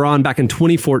of LeBron back in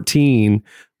 2014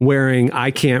 wearing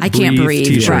I can't breathe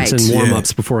t-shirts and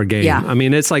warm-ups before a game. Yeah. I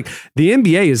mean, it's like the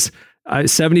NBA is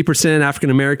 70%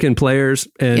 African-American players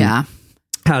and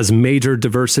has major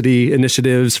diversity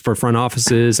initiatives for front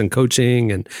offices and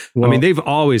coaching. And I mean, they've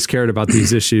always cared about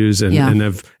these issues and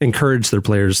have encouraged their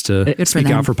players to speak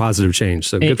out for positive change.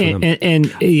 So good for them. And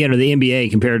the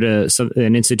NBA compared to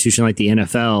an institution like the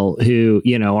NFL, who,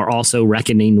 are also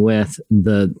reckoning with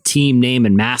the team name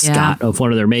and mascot of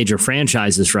one of their major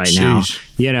franchises right now.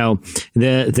 The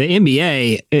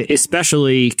NBA,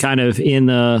 especially kind of in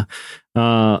the,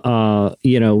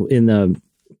 in the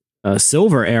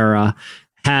silver era,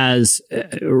 has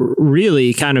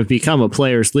really kind of become a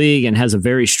players league and has a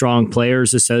very strong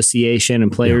players association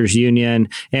and players union,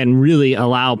 and really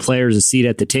allow players a seat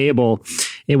at the table,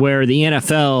 where the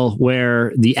NFL,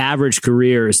 where the average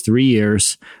career is 3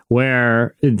 years,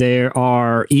 where there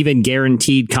are even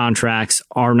guaranteed contracts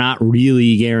are not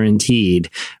really guaranteed,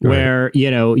 where,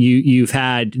 you've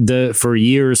had for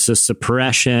years, the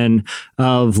suppression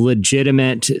of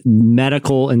legitimate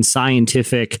medical and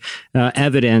scientific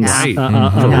evidence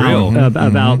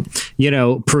about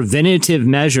preventative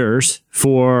measures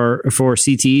for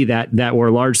CTE that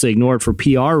were largely ignored for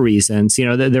PR reasons.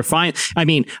 They're fine. I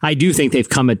mean, I do think they've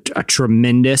come a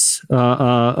tremendous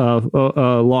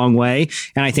long way,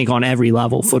 and I think on every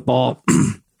level, football.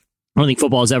 I don't think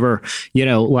football has ever,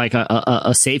 like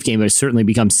a safe game, but it's certainly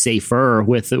become safer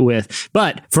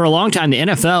but for a long time, the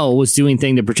NFL was doing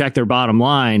things to protect their bottom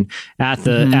line at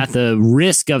the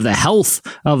risk of the health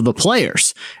of the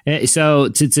players. So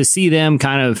to see them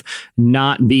kind of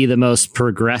not be the most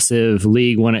progressive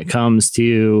league when it comes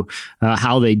to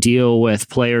how they deal with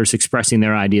players expressing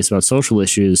their ideas about social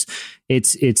issues,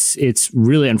 it's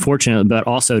really unfortunate, but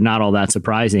also not all that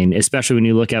surprising, especially when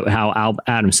you look at how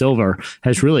Adam Silver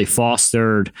has really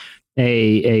fostered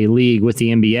a league with the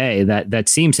NBA that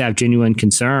seems to have genuine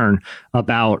concern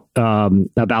about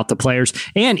the players,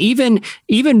 and even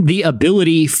the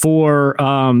ability for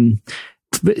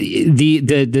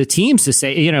the teams to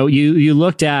say, you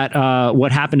looked at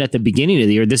what happened at the beginning of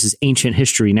the year. This is ancient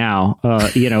history now.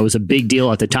 It was a big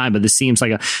deal at the time, but this seems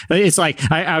like it's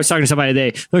like I was talking to somebody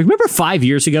today. Like, remember 5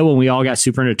 years ago when we all got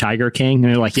super into Tiger King?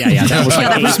 And they're like, yeah, that was like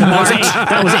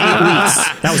that was 8 weeks.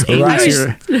 That was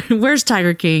 8 weeks. Where's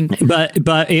Tiger King?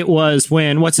 But it was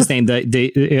when, what's his name?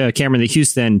 The Cameron, the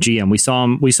Houston GM. We saw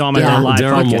him at the live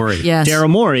Daryl podcast. Morey. Yes. Daryl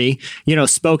Morey,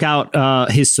 spoke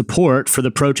out his support for the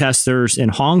protesters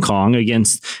in Hong Kong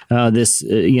against this,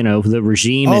 the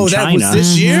regime in China. That was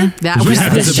this year? That was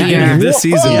this year. This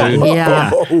season, dude.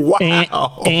 Yeah.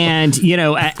 Wow. And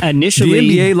initially,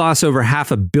 the NBA lost over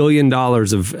 $500 million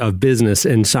of business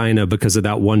in China because of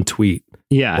that one tweet.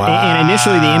 Yeah. Wow. And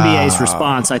initially the NBA's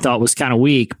response I thought was kind of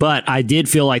weak, but I did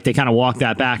feel like they kind of walked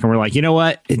that back and were like, you know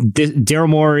what? Daryl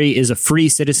Morey is a free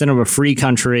citizen of a free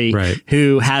country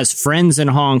who has friends in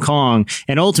Hong Kong.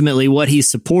 And ultimately what he's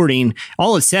supporting,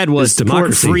 all it said was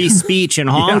support free speech in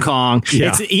Hong Kong.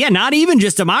 Yeah. It's not even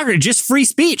just democracy, just free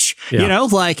speech, but the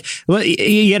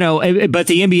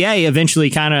NBA eventually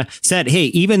kind of said, hey,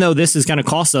 even though this is going to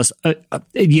cost us, I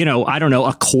don't know,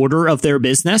 a quarter of their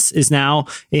business is now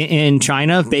in China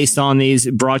based on these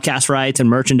broadcast rights and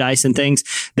merchandise and things,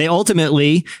 they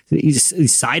ultimately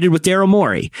sided with Daryl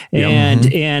Morey.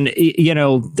 And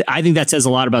I think that says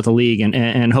a lot about the league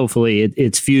and hopefully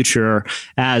its future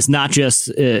as not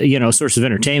just, source of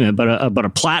entertainment, but a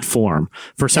platform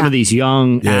for some of these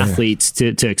young athletes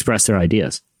to express their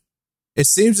ideas. It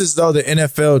seems as though the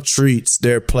NFL treats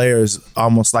their players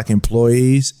almost like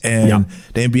employees, and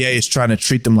the NBA is trying to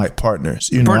treat them like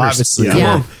partners. Obviously.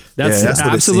 Yeah. That's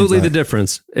what absolutely it the seems like.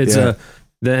 difference. It's the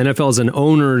NFL is an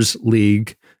owners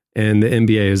league, and the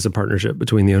NBA is a partnership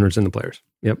between the owners and the players.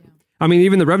 Yep. I mean,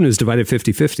 even the revenue is divided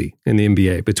 50-50 in the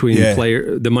NBA between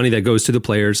the money that goes to the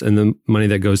players and the money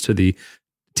that goes to the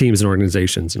teams and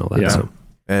organizations and all that. Yeah. So,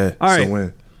 all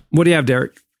right. What do you have,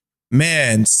 Derek?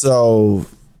 Man, so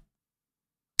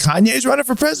Kanye's running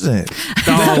for president.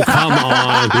 Oh, come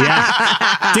on.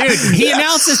 Yeah. Dude, he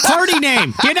announced his party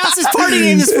name.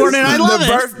 This morning. I love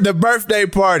it. The birthday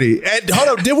party. And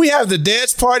hold up, did we have the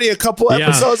dance party a couple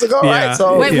episodes ago? Yeah. Right.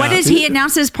 So Wait, what is he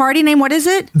announced his party name? What is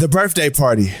it? The birthday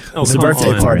party. Oh, it's the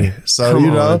birthday party.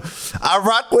 So I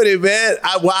rock with it, man.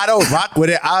 I don't rock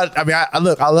with it. I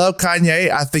love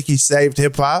Kanye. I think he saved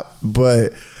hip hop,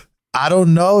 but I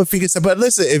don't know if he can say. But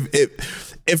listen,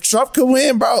 if Trump could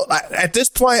win, bro, at this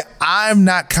point, I'm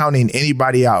not counting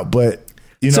anybody out. But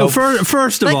so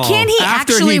first of all, can he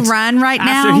actually run right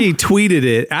now? After he tweeted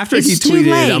it,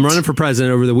 I'm running for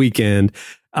president over the weekend.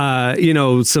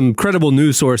 Some credible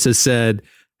news sources said,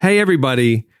 "Hey,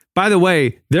 everybody, by the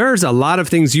way, there's a lot of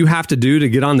things you have to do to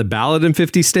get on the ballot in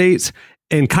 50 states,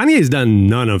 and Kanye's done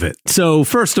none of it." So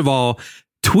first of all,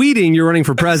 tweeting you're running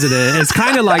for president is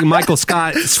kind of like Michael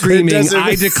Scott screaming,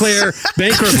 "I declare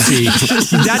bankruptcy."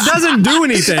 That doesn't do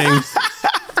anything.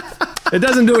 It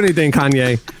doesn't do anything,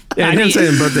 Kanye. Yeah, him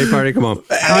saying birthday party. Come on.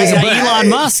 Elon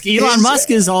Musk. Elon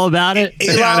Musk is all about it.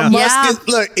 Elon Musk.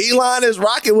 Elon is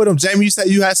rocking with him. Jamie, you said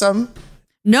you had something?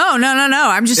 No.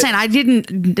 I'm just saying I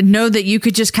didn't know that you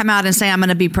could just come out and say I'm going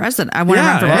to be president. I want to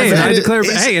run for president. I declare.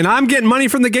 And I'm getting money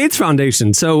from the Gates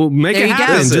Foundation, so make it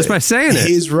happen just by saying it.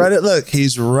 He's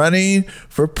running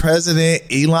for president.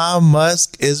 Elon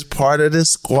Musk is part of the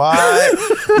squad.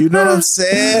 You know what I'm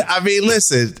saying? I mean,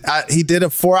 listen, he did a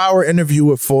 4-hour interview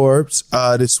with Forbes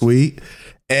this week,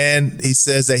 and he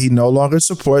says that he no longer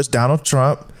supports Donald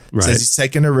Trump. Right. Says he's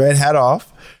taking the red hat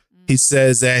off. He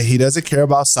says that he doesn't care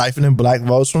about siphoning black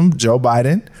votes from Joe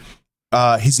Biden.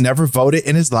 He's never voted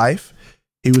in his life.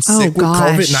 He was sick with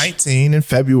COVID-19 in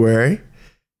February.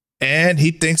 And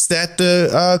he thinks that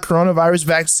the coronavirus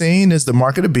vaccine is the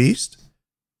mark of the beast.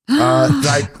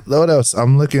 What else?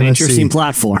 I'm looking at interesting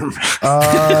platform. Hey,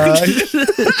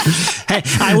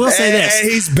 I will say this.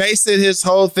 And he's basing his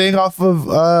whole thing off of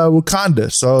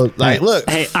Wakanda. So, look.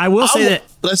 Hey, I will say that.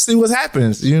 Let's see what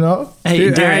happens, Hey,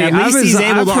 Darren, at least he's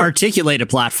able to articulate a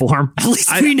platform. At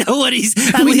least we know what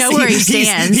we know where he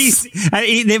stands.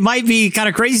 It might be kind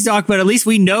of crazy talk, but at least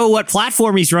we know what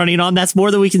platform he's running on. That's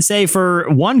more than we can say for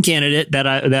one candidate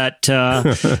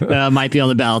that might be on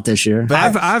the ballot this year.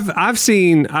 I've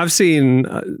seen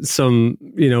some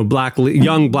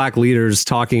young black leaders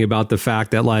talking about the fact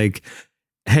that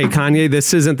hey, Kanye,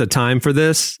 this isn't the time for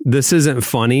this. This isn't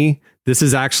funny. This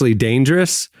is actually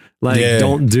dangerous.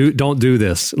 Don't do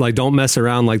this. Don't mess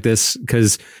around like this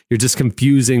because you're just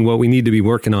confusing what we need to be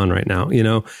working on right now,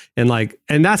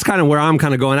 And that's kind of where I'm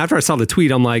kind of going. After I saw the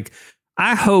tweet, I'm like,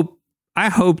 I hope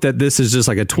that this is just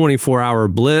like a 24-hour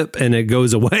blip and it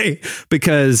goes away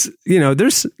because,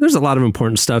 there's a lot of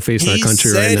important stuff facing our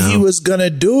country right now. He said he was going to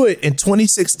do it in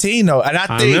 2016 though. And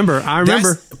I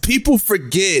remember people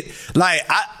forget,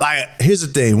 here's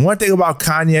the thing. One thing about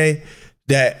Kanye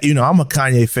that, I'm a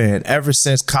Kanye fan ever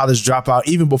since College Dropout,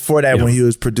 even before that, when he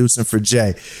was producing for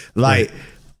Jay.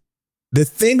 The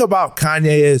thing about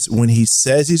Kanye is when he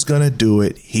says he's going to do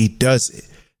it, he does it.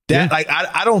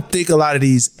 I don't think a lot of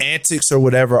these antics or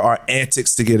whatever are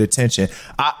antics to get attention.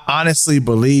 I honestly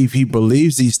believe he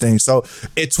believes these things. So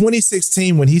in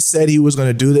 2016, when he said he was going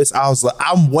to do this, I was like,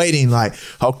 I'm waiting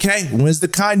okay, when's the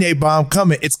Kanye bomb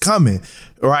coming? It's coming.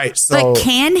 Right. So, but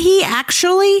can he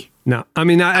actually? No, I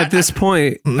mean, at this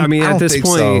point,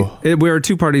 we're a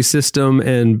two-party system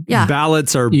and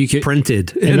ballots are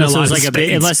printed.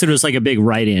 Unless it was like a big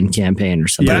write-in campaign or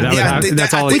something.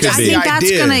 That's all it could be. I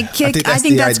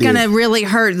think that's going to really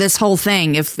hurt this whole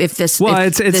thing if this it's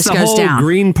this the goes whole down.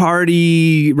 Green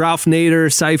Party, Ralph Nader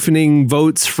siphoning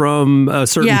votes from a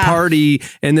certain party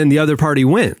and then the other party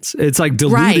wins. It's like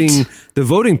diluting the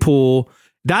voting pool.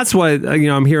 That's what,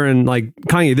 I'm hearing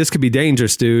Kanye, this could be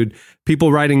dangerous, dude.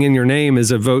 People writing in your name is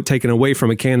a vote taken away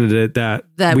from a candidate that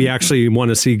we actually want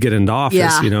to see get into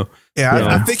office,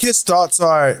 I think his thoughts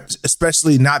are,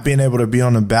 especially not being able to be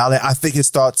on the ballot, I think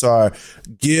his thoughts are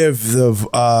give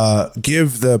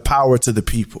the power to the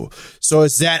people. So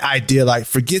it's that idea,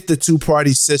 forget the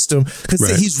two-party system.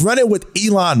 Because he's running with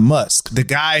Elon Musk, the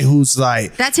guy who's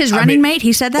that's his running mate?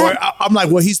 He said that? I'm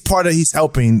he's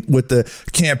helping with the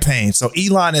campaign. So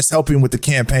Elon is helping with the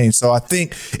campaign. So I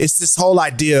think it's this whole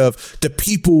idea of the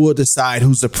people will decide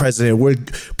who's the president. We're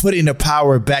putting the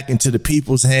power back into the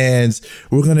people's hands.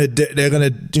 They're going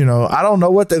to, I don't know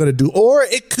what they're going to do. Or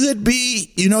it could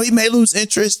be, he may lose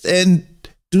interest and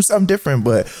do something different.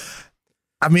 But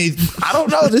I mean, I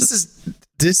don't know. It's just,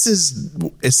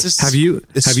 have you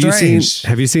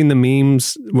seen the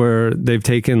memes where they've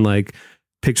taken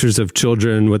pictures of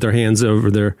children with their hands over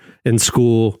their in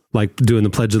school, doing the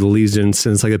Pledge of Allegiance,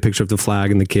 and it's a picture of the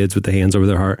flag and the kids with the hands over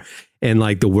their heart, and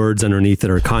the words underneath it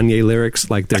are Kanye lyrics,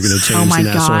 they're going to change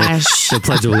the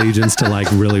Pledge of Allegiance to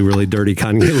really, really dirty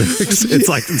Kanye lyrics.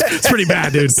 It's pretty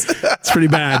bad, dude. It's pretty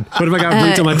bad. What if I got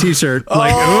bleach on my t-shirt?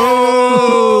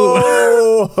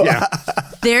 Yeah.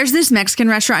 There's this Mexican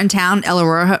restaurant in town, El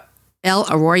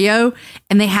Arroyo,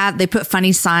 and they put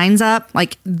funny signs up.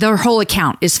 Their whole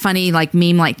account is funny,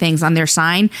 meme things on their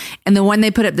sign. And the one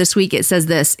they put up this week, it says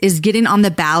this: is getting on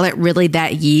the ballot really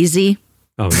that Yeezy?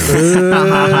 Oh,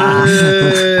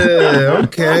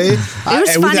 okay. It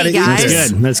was funny,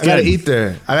 guys. That's good. I gotta eat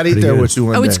there. With you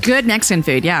one day. It's good Mexican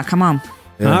food. Yeah, come on.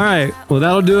 Yeah. All right. Well,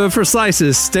 that'll do it for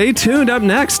Slices. Stay tuned. Up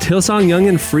next, Hillsong Young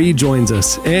and Free joins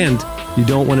us. And you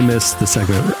don't want to miss the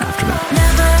segment after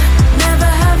that.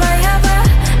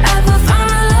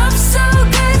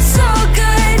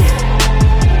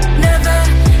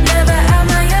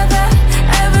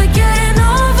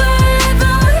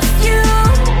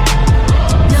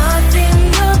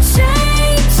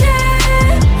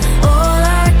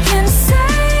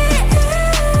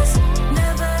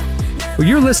 Well,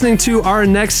 you're listening to our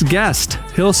next guest,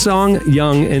 Hillsong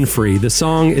Young and Free. The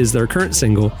song is their current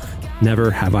single, Never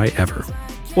Have I Ever.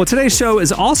 Well, today's show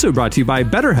is also brought to you by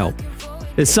BetterHelp.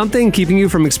 Is something keeping you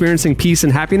from experiencing peace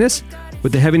and happiness?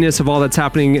 With the heaviness of all that's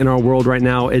happening in our world right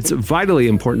now, it's vitally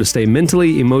important to stay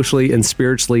mentally, emotionally, and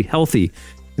spiritually healthy.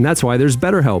 And that's why there's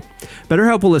BetterHelp.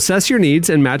 BetterHelp will assess your needs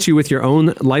and match you with your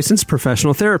own licensed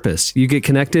professional therapist. You get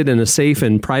connected in a safe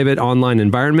and private online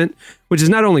environment, which is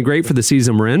not only great for the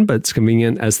season we're in, but it's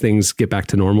convenient as things get back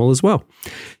to normal as well.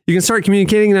 You can start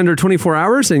communicating in under 24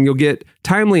 hours and you'll get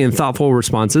timely and thoughtful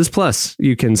responses. Plus,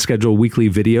 you can schedule weekly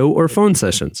video or phone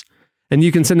sessions. And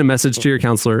you can send a message to your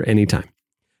counselor anytime.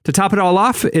 To top it all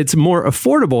off, it's more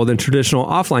affordable than traditional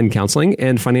offline counseling,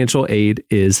 and financial aid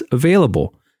is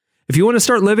available. If you want to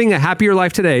start living a happier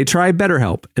life today, try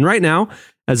BetterHelp. And right now,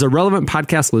 as a Relevant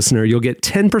Podcast listener, you'll get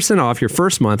 10% off your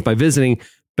first month by visiting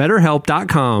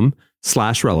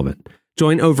BetterHelp.com/relevant.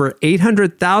 Join over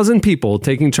 800,000 people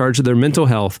taking charge of their mental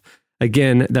health.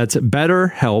 Again, that's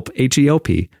BetterHelp,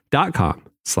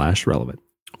 HELP.com/relevant.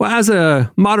 Well, as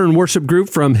a modern worship group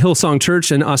from Hillsong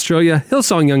Church in Australia,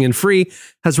 Hillsong Young and Free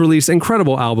has released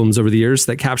incredible albums over the years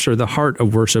that capture the heart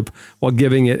of worship while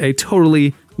giving it a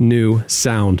totally new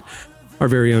sound. Our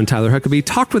very own Tyler Huckabee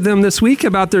talked with them this week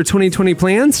about their 2020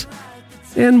 plans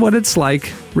and what it's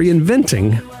like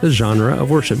reinventing the genre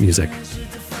of worship music.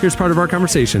 Here's part of our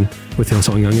conversation with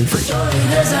Hillsong Young and Free.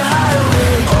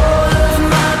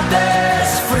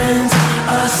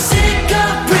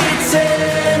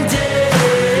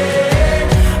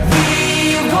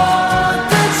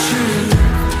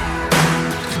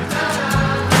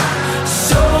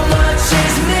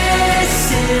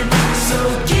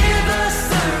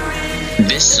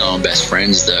 song Best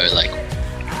Friends though, like,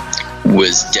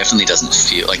 was definitely doesn't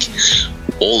feel like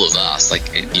all of us,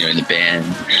 like, you know, in the band,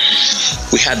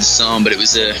 we had the song, but it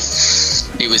was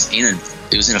in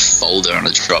a folder on a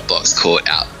Dropbox called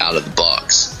Out of the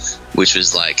Box, which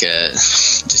was like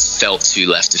just felt too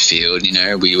left of field. You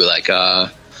know, we were like,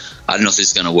 I don't know if this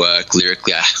is going to work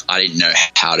lyrically. I didn't know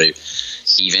how to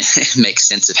even make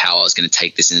sense of how I was going to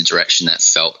take this in a direction that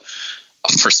felt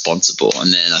responsible.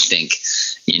 And then I think,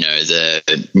 you know,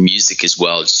 the music as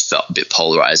well just felt a bit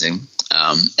polarizing.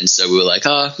 And so we were like,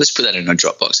 let's put that in our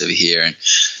Dropbox over here. And,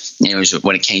 you know,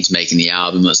 when it came to making the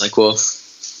album, it was like, well,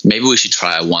 maybe we should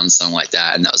try one song like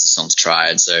that. And that was the song to try.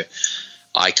 And so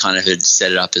I kind of had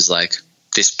set it up as like,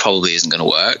 this probably isn't going to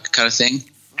work kind of thing.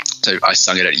 So I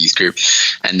sung it at a youth group,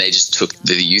 and they just took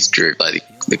the youth group, like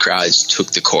the crowd just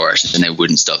took the chorus, and they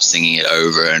wouldn't stop singing it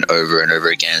over and over and over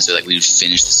again. So like we would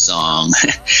finish the song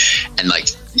and like,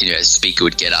 you know, a speaker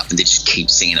would get up and they just keep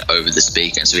singing it over the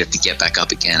speaker. And so we have to get back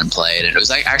up again and play it. And it was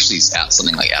like actually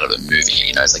something like out of a movie,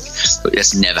 you know, it's like,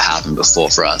 that's never happened before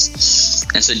for us.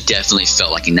 And so it definitely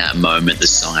felt like in that moment, the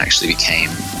song actually became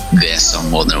their song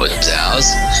more than it was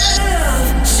ours.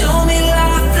 Show me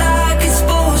life like it's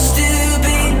supposed to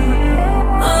be.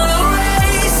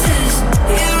 Oasis,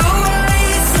 your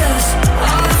oasis,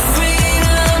 all the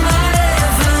freedom I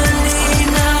ever need.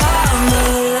 Now I'm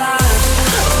alive.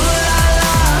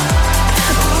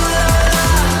 Ooh la la, ooh la la.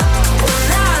 When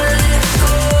I let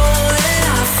go, then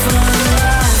I find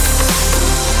life.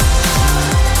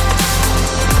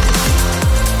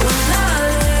 When I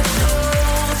let go,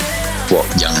 then I What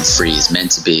Young and Free is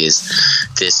meant to be is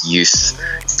this youth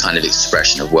kind of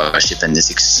expression of worship and this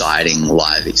exciting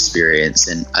live experience.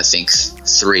 And I think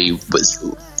 3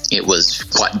 was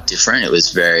quite different. It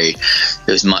was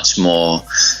much more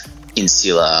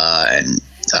insular and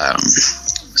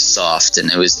soft,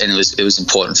 and it was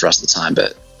important for us at the time.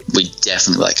 But we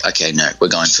definitely like, okay, no, we're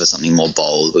going for something more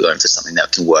bold. We're going for something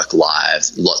that can work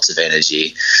live, lots of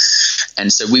energy.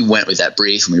 And so we went with that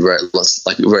brief, and we wrote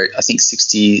I think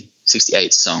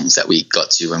 68 songs that we got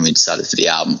to when we decided for the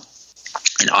album.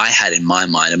 And I had in my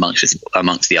mind,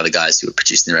 amongst the other guys who were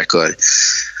producing the record,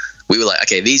 we were like,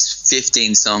 okay, these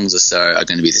 15 songs or so are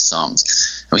going to be the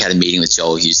songs. And we had a meeting with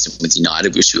Joel Houston with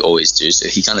United, which we always do. So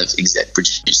he kind of exec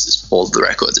produces all of the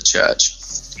records at church.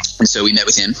 And so we met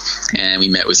with him, and we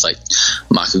met with like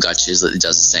Michael Gutches that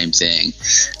does the same thing,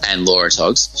 and Laura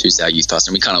Toggs, who's our youth pastor.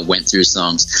 And we kind of went through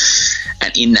songs.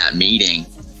 And in that meeting,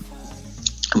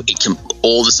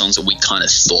 all the songs that we kind of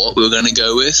thought we were going to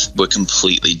go with were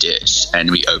completely ditched,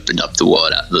 and we opened up the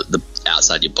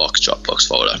outside your box Dropbox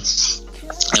folder,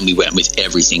 and we went with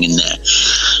everything in there,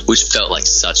 which felt like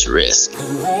such a risk.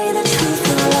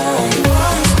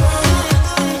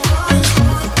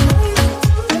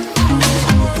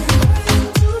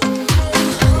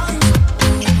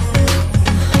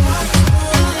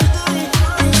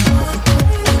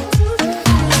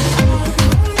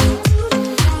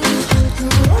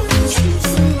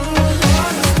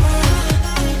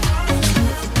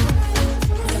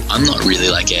 I'm not really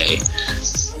like a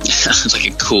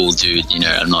cool dude, you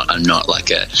know. I'm not like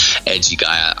a edgy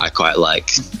guy. I quite like,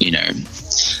 you know,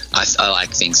 I like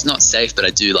things not safe, but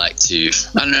I do like to,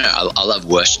 I don't know, I love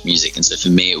worship music. And so for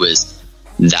me, it was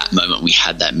that moment we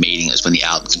had that meeting. It was when the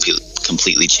album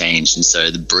completely changed. And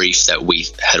so the brief that we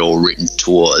had all written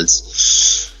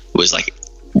towards was like,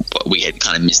 we had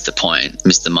kind of missed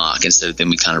the mark. And so then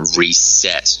we kind of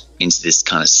reset into this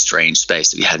kind of strange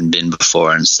space that we hadn't been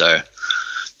before. And so,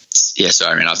 yeah,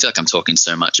 sorry, I mean, I feel like I'm talking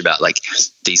so much about like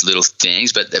these little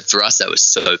things, but for us that was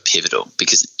so pivotal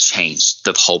because it changed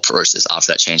the whole process.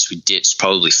 After that change, we ditched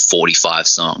probably 45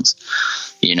 songs,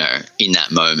 you know, in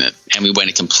that moment, and we went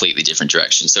a completely different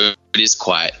direction. So it is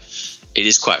quite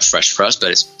fresh for us,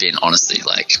 but it's been honestly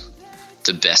like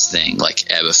the best thing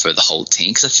like ever for the whole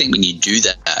team. Because I think when you do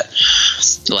that,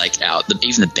 like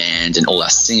even the band and all our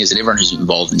singers and everyone who's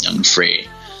involved in Young and Free,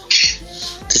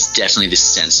 there's definitely this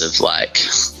sense of like,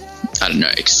 I don't know,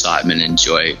 excitement and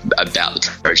joy about the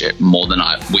project more than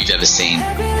we've ever seen.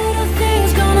 Every little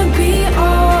thing's gonna be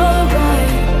alright.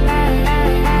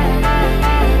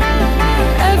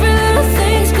 Every little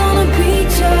thing's gonna be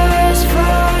just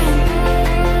fine.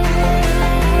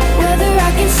 Whether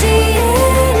I can see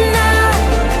it now,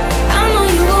 I know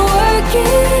you will work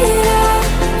it out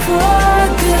for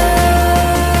good.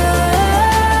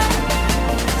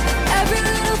 Every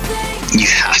little thing.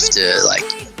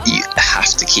 You have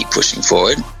to keep pushing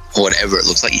forward, whatever it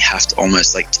looks like. You have to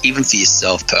almost like, even for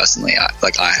yourself personally, I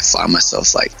find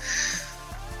myself like,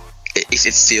 if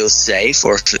it feels safe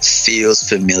or if it feels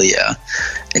familiar,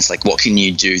 it's like, what can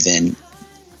you do then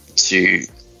to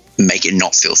make it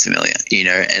not feel familiar, you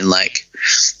know, and like,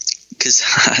 because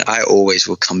I always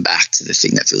will come back to the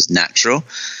thing that feels natural.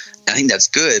 I think that's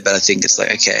good, but I think it's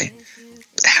like, okay,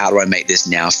 how do I make this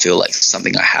now feel like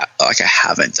something I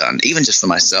haven't done, even just for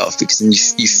myself, because then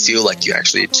you feel like you're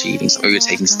actually achieving something, you're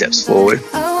taking steps forward.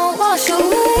 I won't wash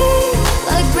away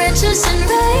like branches in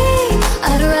rain.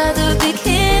 I'd rather be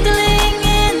kindling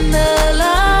in the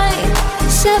light.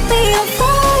 Set me on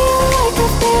fire like a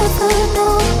barefoot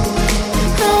moon.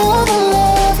 I wanna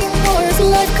love you more as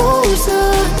life goes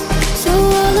on. So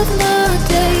all of my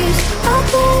days, I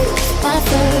place my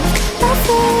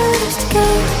first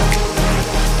again.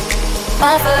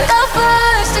 My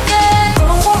first again.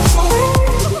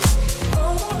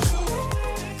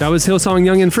 That was Hillsong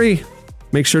Young and Free.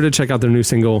 Make sure to check out their new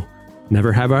single,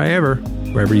 Never Have I Ever,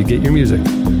 wherever you get your music.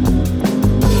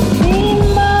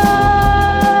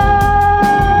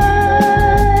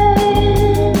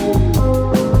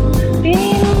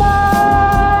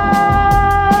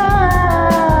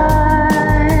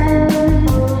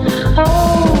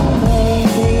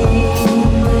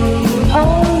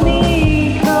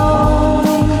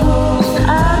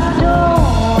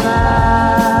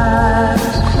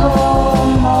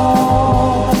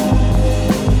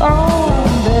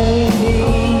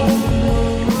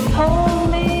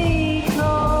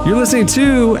 You're listening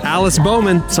to Alice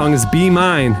Bowman. Song is Be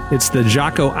Mine. It's the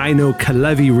Jaco Aino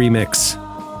Kalevi remix.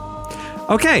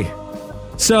 Okay,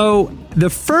 so the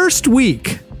first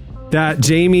week that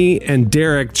Jamie and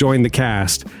Derek joined the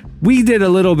cast, we did a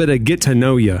little bit of get to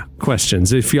know you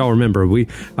questions. If y'all remember,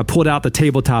 I pulled out the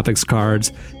table topics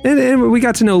cards and we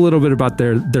got to know a little bit about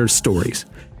their stories.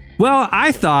 Well,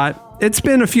 I thought it's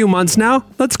been a few months now.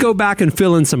 Let's go back and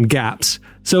fill in some gaps.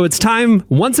 So it's time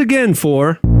once again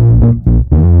for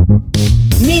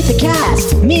Meet the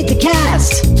Cast. Meet the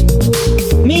Cast.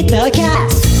 Meet the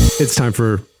Cast. It's time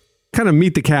for kind of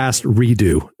Meet the Cast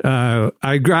redo.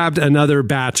 I grabbed another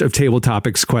batch of table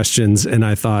topics questions and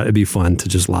I thought it'd be fun to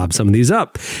just lob some of these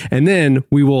up. And then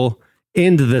we will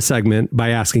end the segment by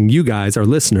asking you guys, our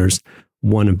listeners,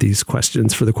 one of these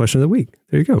questions for the question of the week.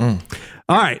 There you go.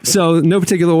 All right. So no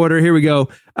particular order. Here we go.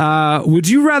 Would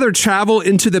you rather travel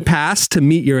into the past to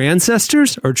meet your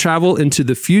ancestors or travel into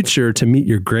the future to meet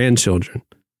your grandchildren?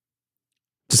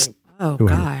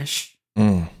 Gosh.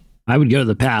 I would go to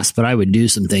the past, but I would do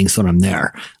some things when I'm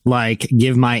there, like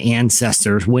give my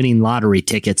ancestors winning lottery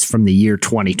tickets from the year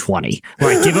 2020.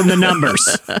 Like, give them the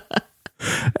numbers.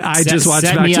 I just watched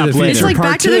Back to the Future. It's like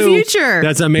Back to the Future.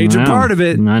 That's a major part of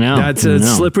it. I know. That's a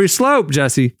slippery slope,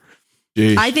 Jesse.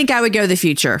 Jeez. I think I would go to the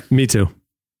future. Me too.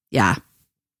 Yeah.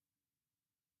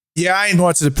 Yeah, I ain't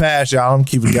going to the past, y'all. I'm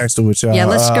keeping gangster with y'all. Yeah,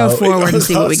 let's go forward and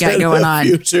see what we got going on.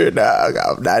 Future, no,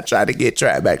 I'm not trying to get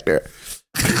trapped back there.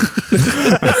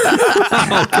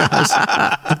 Oh, gosh.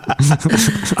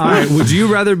 All right. Would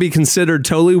you rather be considered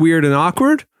totally weird and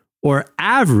awkward or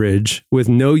average with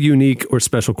no unique or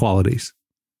special qualities?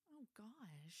 Oh,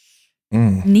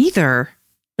 gosh. Neither.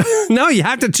 No, you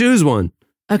have to choose one.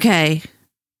 Okay.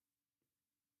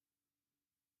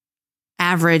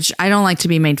 Average. I don't like to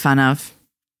be made fun of.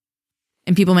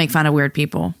 And people make fun of weird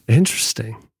people.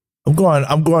 Interesting. I'm going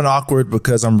awkward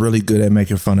because I'm really good at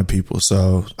making fun of people.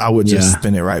 So I would just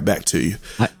spin it right back to you.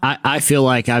 I feel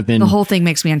like I've been... The whole thing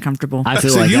makes me uncomfortable. I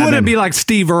feel so like you wouldn't be like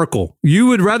Steve Urkel. You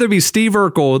would rather be Steve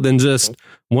Urkel than just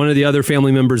one of the other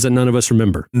family members that none of us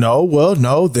remember. No.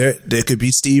 There could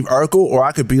be Steve Urkel, or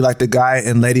I could be like the guy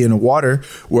in Lady in the Water,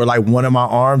 where like one of my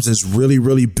arms is really,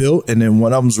 really built, and then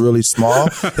one of them's really small.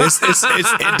 It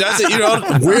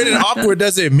doesn't, weird and awkward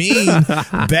doesn't mean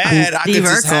bad. I could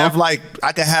just have I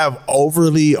could have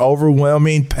overly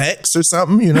overwhelming pecs or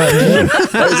something. You know what I mean?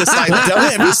 It's just like,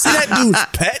 have you seen that dude's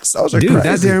pecs? Those are Dude, crazy.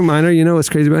 that Darren Miner, you know what's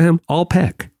crazy about him? All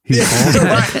peck. He's all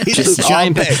peck. Right. He's just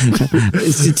giant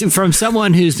peck. From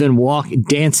someone who's been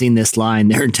dancing this line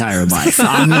their entire life,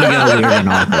 I'm going to go weird and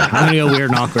awkward. I'm going to go weird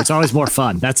and awkward. It's always more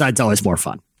fun. That side's always more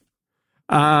fun.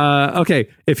 Okay.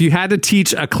 If you had to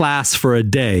teach a class for a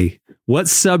day, what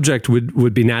subject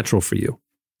would be natural for you?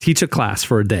 Teach a class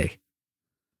for a day.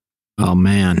 Oh,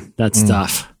 man. That's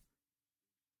tough.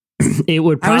 It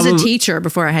would probably... I was a teacher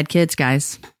before I had kids,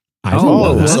 guys.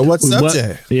 So what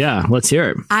subject? Yeah, let's hear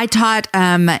it. I taught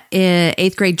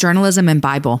 8th grade journalism and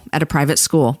Bible at a private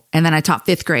school. And then I taught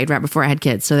 5th grade right before I had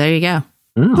kids. So there you go.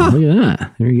 Oh, look at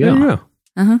that. There you go.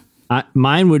 Uh-huh.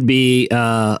 Mine would be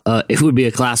it would be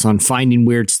a class on finding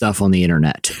weird stuff on the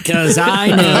internet, because I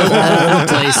know all the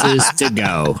places to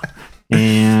go.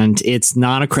 and it's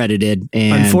not accredited.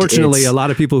 And unfortunately, a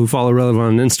lot of people who follow Relevant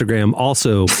on Instagram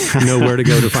also know where to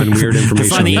go to find weird information.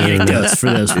 Find the anecdotes for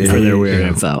their weird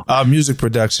info. Music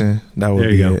production. That would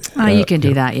be it. Oh, you can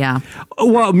do that. Yeah.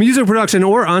 Well, music production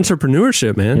or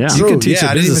entrepreneurship, man. Yeah. You can teach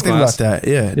I a didn't even business think class. about that.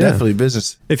 Yeah, definitely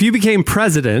business. If you became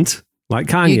president, like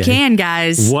Kanye, You can,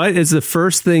 guys. what is the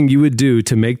first thing you would do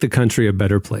to make the country a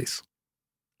better place?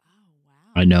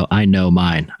 I know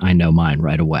mine. I know mine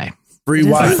right away. Free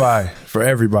Wi-Fi for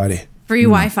everybody. Free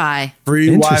Wi-Fi. Free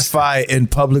Wi-Fi in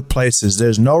public places.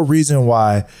 There's no reason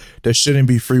why there shouldn't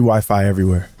be free Wi-Fi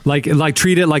everywhere. Like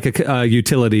treat it like a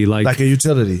utility, like a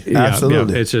utility. Yeah,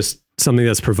 Absolutely. yeah, it's just something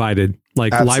that's provided,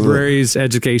 like Absolutely. libraries,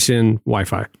 education,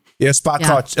 Wi-Fi. Yeah, a spot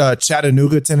called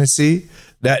Chattanooga, Tennessee,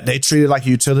 that they treat it like a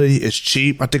utility. It's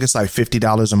cheap. I think it's like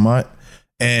 $50 a month.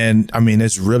 And I mean,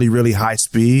 it's really, really high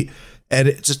speed. And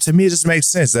it just, to me, it just makes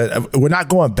sense that we're not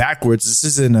going backwards. This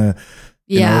isn't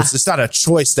it's not a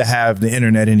choice to have the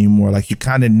internet anymore. Like, you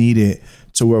kind of need it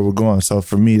to where we're going. So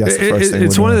for me, that's the first thing.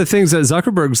 It's one of the things that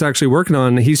Zuckerberg's actually working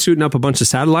on. He's shooting up a bunch of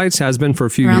satellites, has been for a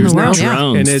few Around years the world, now. yeah.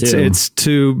 Drones, And too. it's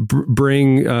to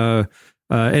bring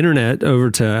internet over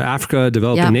to Africa,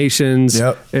 developing nations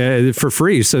for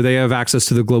free. So they have access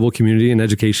to the global community and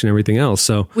education and everything else.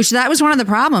 So Which that was one of the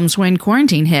problems when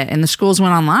quarantine hit and the schools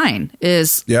went online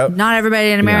is not everybody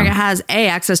in America has A,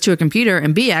 access to a computer,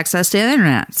 and B, access to the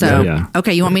internet. So,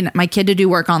 okay, you want my kid to do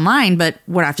work online, but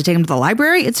what, I have to take him to the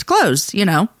library? It's closed,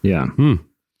 Yeah.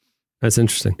 That's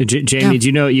interesting. Jamie, do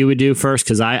you know what you would do first?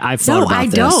 Because I've thought about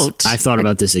this. Don't. I've thought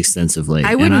about this extensively.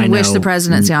 I wouldn't wish the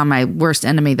presidency on my worst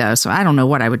enemy, though, so I don't know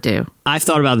what I would do. I've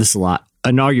thought about this a lot.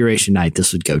 Inauguration night,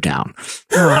 this would go down.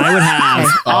 I would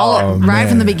have right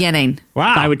from the beginning.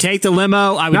 Wow. I would take the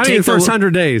limo. I would Not take even the first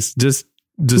 100 days. Just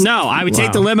no, I would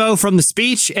take the limo from the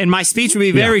speech, and my speech would be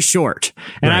very short.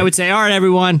 And I would say, all right,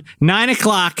 everyone,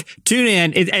 9:00, tune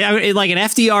in. It like an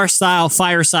FDR style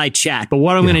fireside chat. But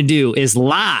what I'm going to do is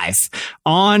live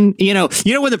on, you know,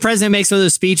 when the president makes one of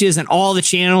those speeches and all the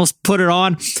channels put it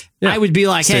on. I would be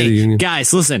like, hey,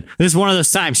 guys, listen, this is one of those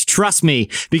times. Trust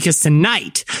me, because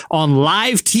tonight on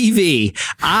live TV,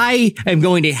 I am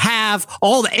going to have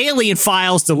all the alien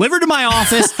files delivered to my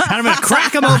office, and I'm going to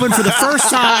crack them open for the first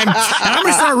time, and I'm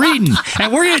going to start reading,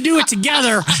 and we're going to do it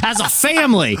together as a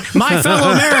family. My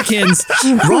fellow Americans,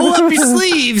 roll up your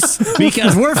sleeves,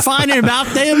 because we're finding about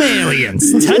them aliens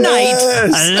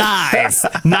tonight,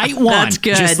 live, night one. That's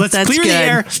good. Just let's clear the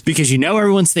air, because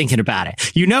everyone's thinking about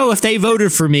it. If they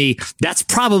voted for me, that's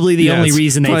probably the only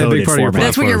reason they voted for me.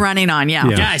 That's what you're running on,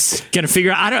 Guys, gotta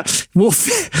figure out.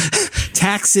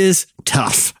 Taxes,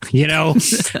 tough.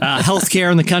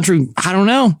 Healthcare in the country, I don't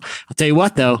know. I'll tell you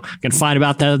what, though, gonna find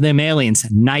about them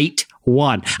aliens. Night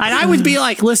one. And I would be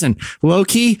like, listen, low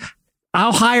key,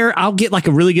 I'll get like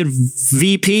a really good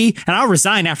VP, and I'll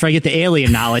resign after I get the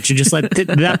alien knowledge and just let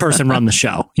that person run the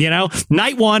show.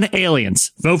 Night one,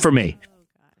 aliens. Vote for me.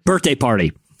 Birthday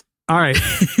party. All right.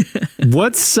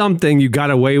 What's something you got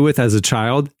away with as a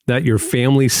child that your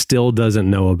family still doesn't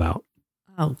know about?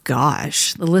 Oh,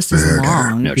 gosh. The list is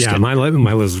long. No, my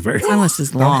list is very long. My list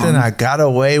is long. Something I got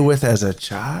away with as a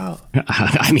child?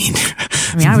 I mean,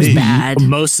 I was bad.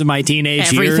 Most of my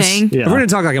teenage years. Everything. If we're going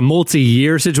to talk like a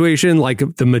multi-year situation,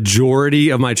 like the majority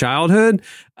of my childhood,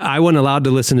 I wasn't allowed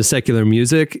to listen to secular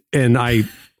music, and I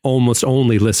almost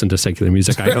only listened to secular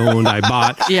music. I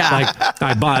bought,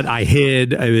 I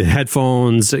hid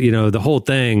headphones, the whole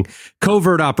thing.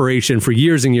 Covert operation for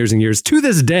years and years and years. To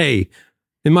this day,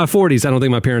 in my 40s, I don't think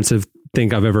my parents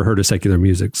think I've ever heard a secular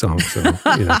music song. So,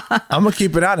 I'm gonna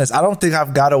keep it honest. I don't think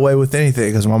I've got away with anything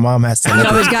because my mom has to. You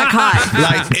always got caught.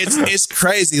 Like it's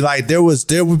crazy. Like there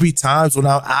would be times when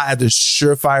I had this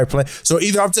surefire plan. So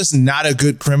either I'm just not a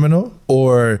good criminal,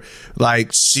 or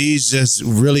like she's just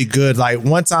really good. Like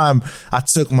one time I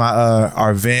took my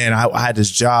our van. I had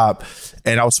this job,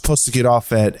 and I was supposed to get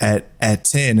off at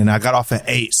 10, and I got off at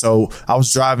 8. So I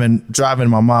was driving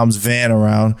my mom's van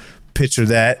around. Picture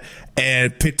that,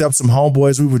 and picked up some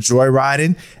homeboys. We were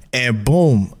joyriding, and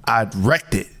boom, I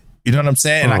wrecked it. You know what I'm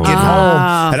saying? And I get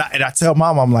home, and I tell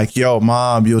mom, I'm like, yo,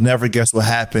 mom, you'll never guess what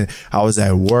happened. I was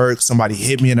at work. Somebody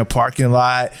hit me in a parking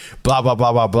lot, blah, blah,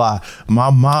 blah, blah, blah. My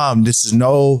mom, this is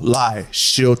no lie.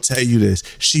 She'll tell you this.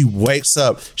 She wakes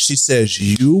up. She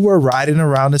says, you were riding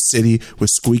around the city with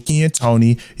Squeaky and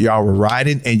Tony. Y'all were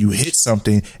riding, and you hit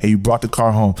something, and you brought the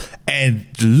car home. And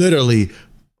literally,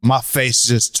 my face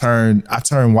just turned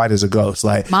white as a ghost.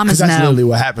 Like, Mama's that's literally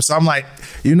what happened. So I'm like,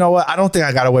 you know what? I don't think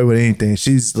I got away with anything.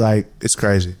 She's like, it's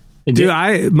crazy. Dude,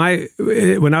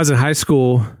 when I was in high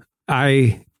school,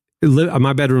 my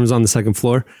bedroom was on the second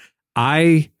floor.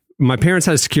 I my parents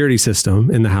had a security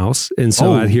system in the house. And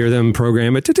so I'd hear them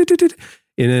program it.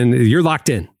 And then you're locked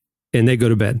in and they go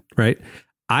to bed, right?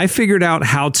 I figured out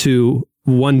how to,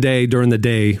 one day during the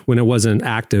day when it wasn't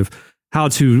active, how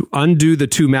to undo the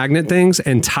two magnet things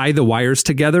and tie the wires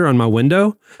together on my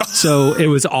window. So it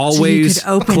was always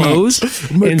closed.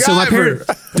 And so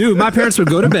my parents would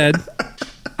go to bed.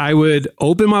 I would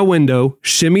open my window,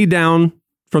 shimmy down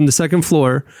from the second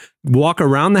floor, walk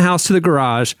around the house to the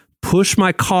garage, push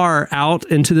my car out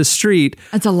into the street,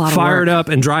 that's a lot fire of work. it up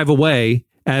and drive away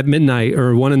at midnight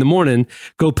or 1 a.m,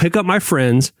 go pick up my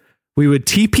friends. We would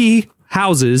TP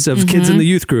houses of kids in the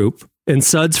youth group and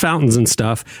suds fountains and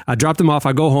stuff. I drop them off.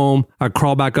 I go home. I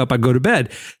crawl back up. I go to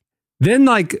bed. Then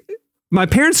my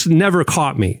parents never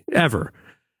caught me ever.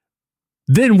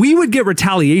 Then we would get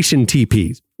retaliation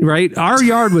TPs, right? Our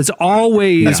yard was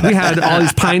always, we had all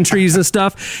these pine trees and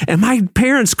stuff. And my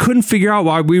parents couldn't figure out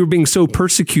why we were being so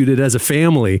persecuted as a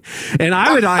family. And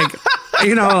I would I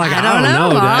don't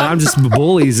know, Dad. I'm just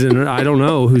bullies and I don't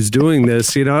know who's doing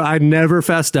this. I never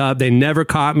fessed up. They never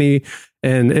caught me.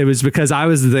 And it was because I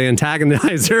was the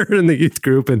antagonizer in the youth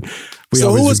group. And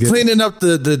so who was cleaning up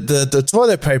the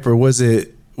toilet paper? Was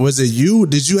it you?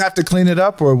 Did you have to clean it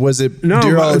up, or was it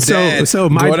your old dad? So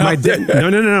my dad,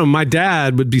 no. My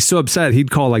dad would be so upset.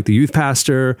 He'd call the youth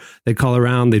pastor. They'd call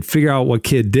around. They'd figure out what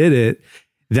kid did it.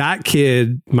 That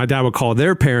kid, my dad would call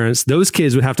their parents. Those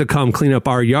kids would have to come clean up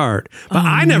our yard. But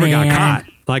I never got caught.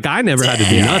 I never had to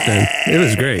do nothing. It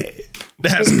was great.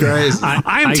 That's crazy.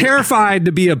 I'm terrified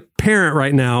to be a parent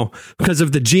right now because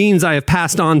of the genes I have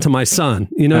passed on to my son.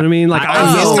 You know what I mean?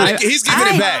 He's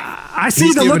giving it back. I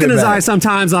see the look in his eye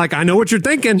sometimes. I know what you're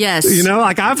thinking. Yes.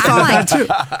 I've thought that too.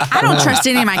 I don't trust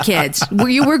any of my kids.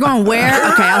 We're going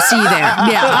where? Okay, I'll see you there.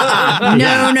 Yeah.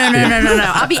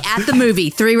 No. I'll be at the movie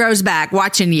 3 rows back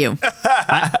watching you.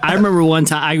 I remember one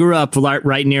time I grew up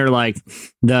right near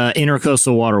the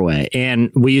Intercoastal Waterway,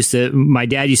 and my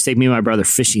dad used to take me and my brother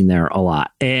fishing there a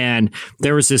lot. And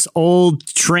there was this old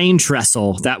train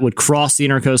trestle that would cross the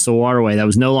Intercoastal Waterway that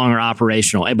was no longer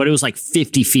operational, but it was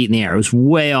 50 feet in the air. It was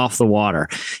way off the water.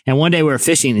 And one day we were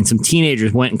fishing and some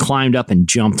teenagers went and climbed up and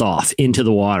jumped off into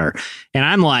the water. And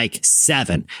I'm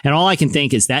 7. And all I can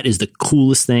think is that is the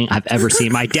coolest thing I've ever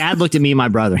seen. My dad looked at me and my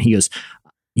brother. He goes,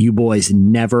 "You boys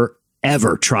never,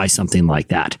 ever try something like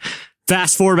that."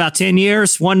 Fast forward about 10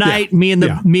 years. One night, me and my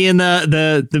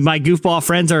goofball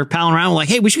friends are palling around. We're like,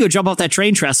 "Hey, we should go jump off that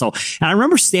train trestle." And I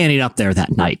remember standing up there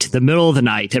that night, the middle of the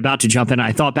night, about to jump in.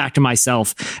 I thought back to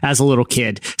myself as a little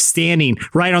kid, standing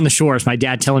right on the shores. My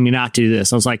dad telling me not to do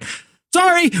this. I was like,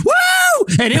 "Sorry, woo!"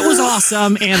 And it was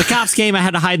awesome. And the cops came. I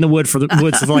had to hide in the woods for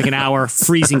an hour,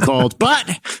 freezing cold. But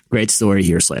great story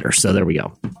years later. So there we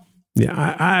go.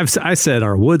 Yeah, I set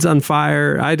our woods on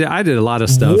fire. I did a lot of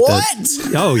stuff. What?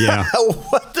 Oh yeah.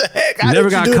 What the heck? Never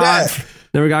got caught.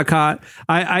 Never got caught.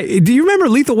 I do you remember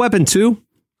Lethal Weapon 2?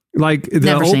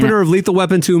 The opener of Lethal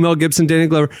Weapon 2, Mel Gibson, Danny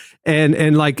Glover, and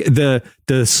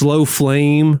the slow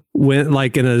flame went and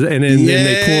then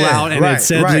they pull out and it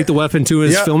said Lethal Weapon 2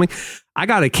 is filming. I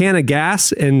got a can of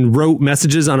gas and wrote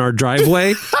messages on our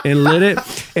driveway and lit it,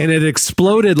 and it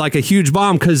exploded like a huge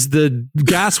bomb because the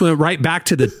gas went right back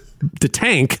to the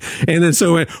tank, and then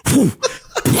so it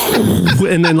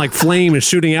and then flame is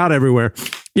shooting out everywhere.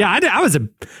 Yeah, I was a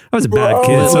bad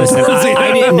kid. So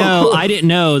I didn't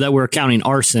know that we're counting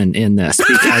arson in this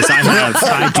because I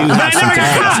do have some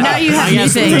things. Now you have new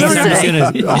things. I'm just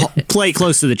going to play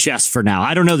close to the chest for now.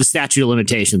 I don't know the statute of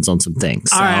limitations on some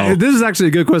things. So. All right, this is actually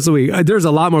a good question of the week. There's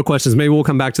a lot more questions. Maybe we'll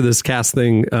come back to this cast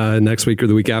thing next week or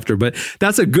the week after, but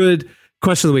that's a good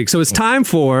question of the week. So it's time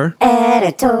for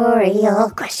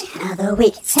editorial question of the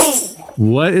week. Hey.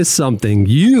 What is something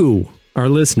you, our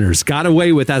listeners, got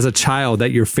away with as a child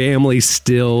that your family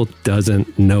still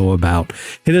doesn't know about?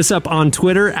 Hit us up on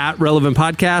Twitter at Relevant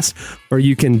Podcast, or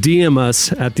you can DM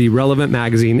us at the Relevant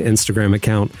Magazine Instagram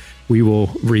account. We will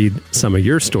read some of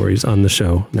your stories on the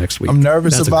show next week. I'm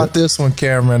nervous about this one,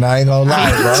 Cameron. I ain't gonna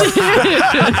lie, bro.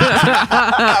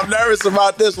 I'm nervous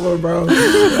about this one, bro. All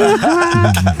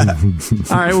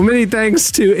right. Well, many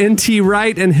thanks to NT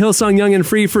Wright and Hillsong Young and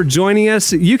Free for joining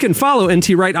us. You can follow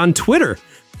NT Wright on Twitter.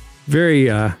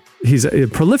 He's a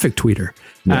prolific tweeter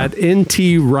at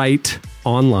NT Wright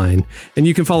Online. And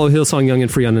you can follow Hillsong Young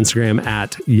and Free on Instagram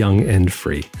at Young and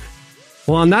Free.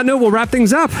 Well, on that note, we'll wrap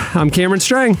things up. I'm Cameron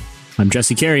Strang. I'm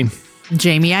Jesse Carey.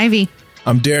 Jamie Ivey.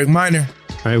 I'm Derek Miner.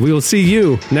 All right, we will see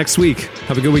you next week.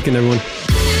 Have a good weekend, everyone.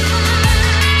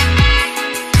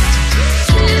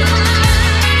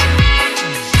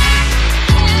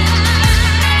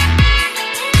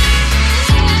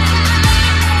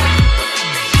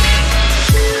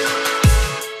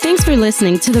 Thanks for listening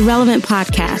listening to the Relevant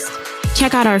Podcast.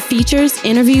 Check out our features,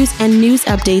 interviews, and news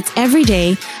updates every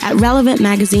day at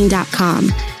relevantmagazine.com.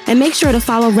 And make sure to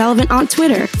follow Relevant on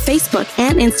Twitter, Facebook,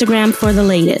 and Instagram for the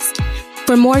latest.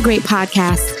 For more great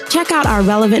podcasts, check out our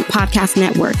Relevant Podcast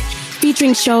Network,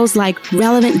 featuring shows like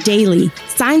Relevant Daily,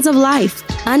 Signs of Life,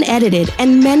 Unedited,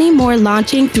 and many more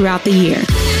launching throughout the year.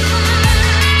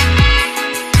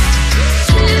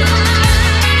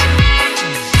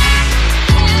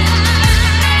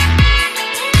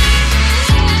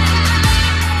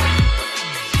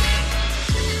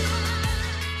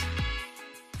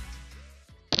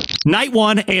 Night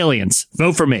one, aliens.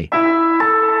 Vote for me.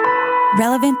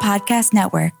 Relevant Podcast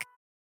Network.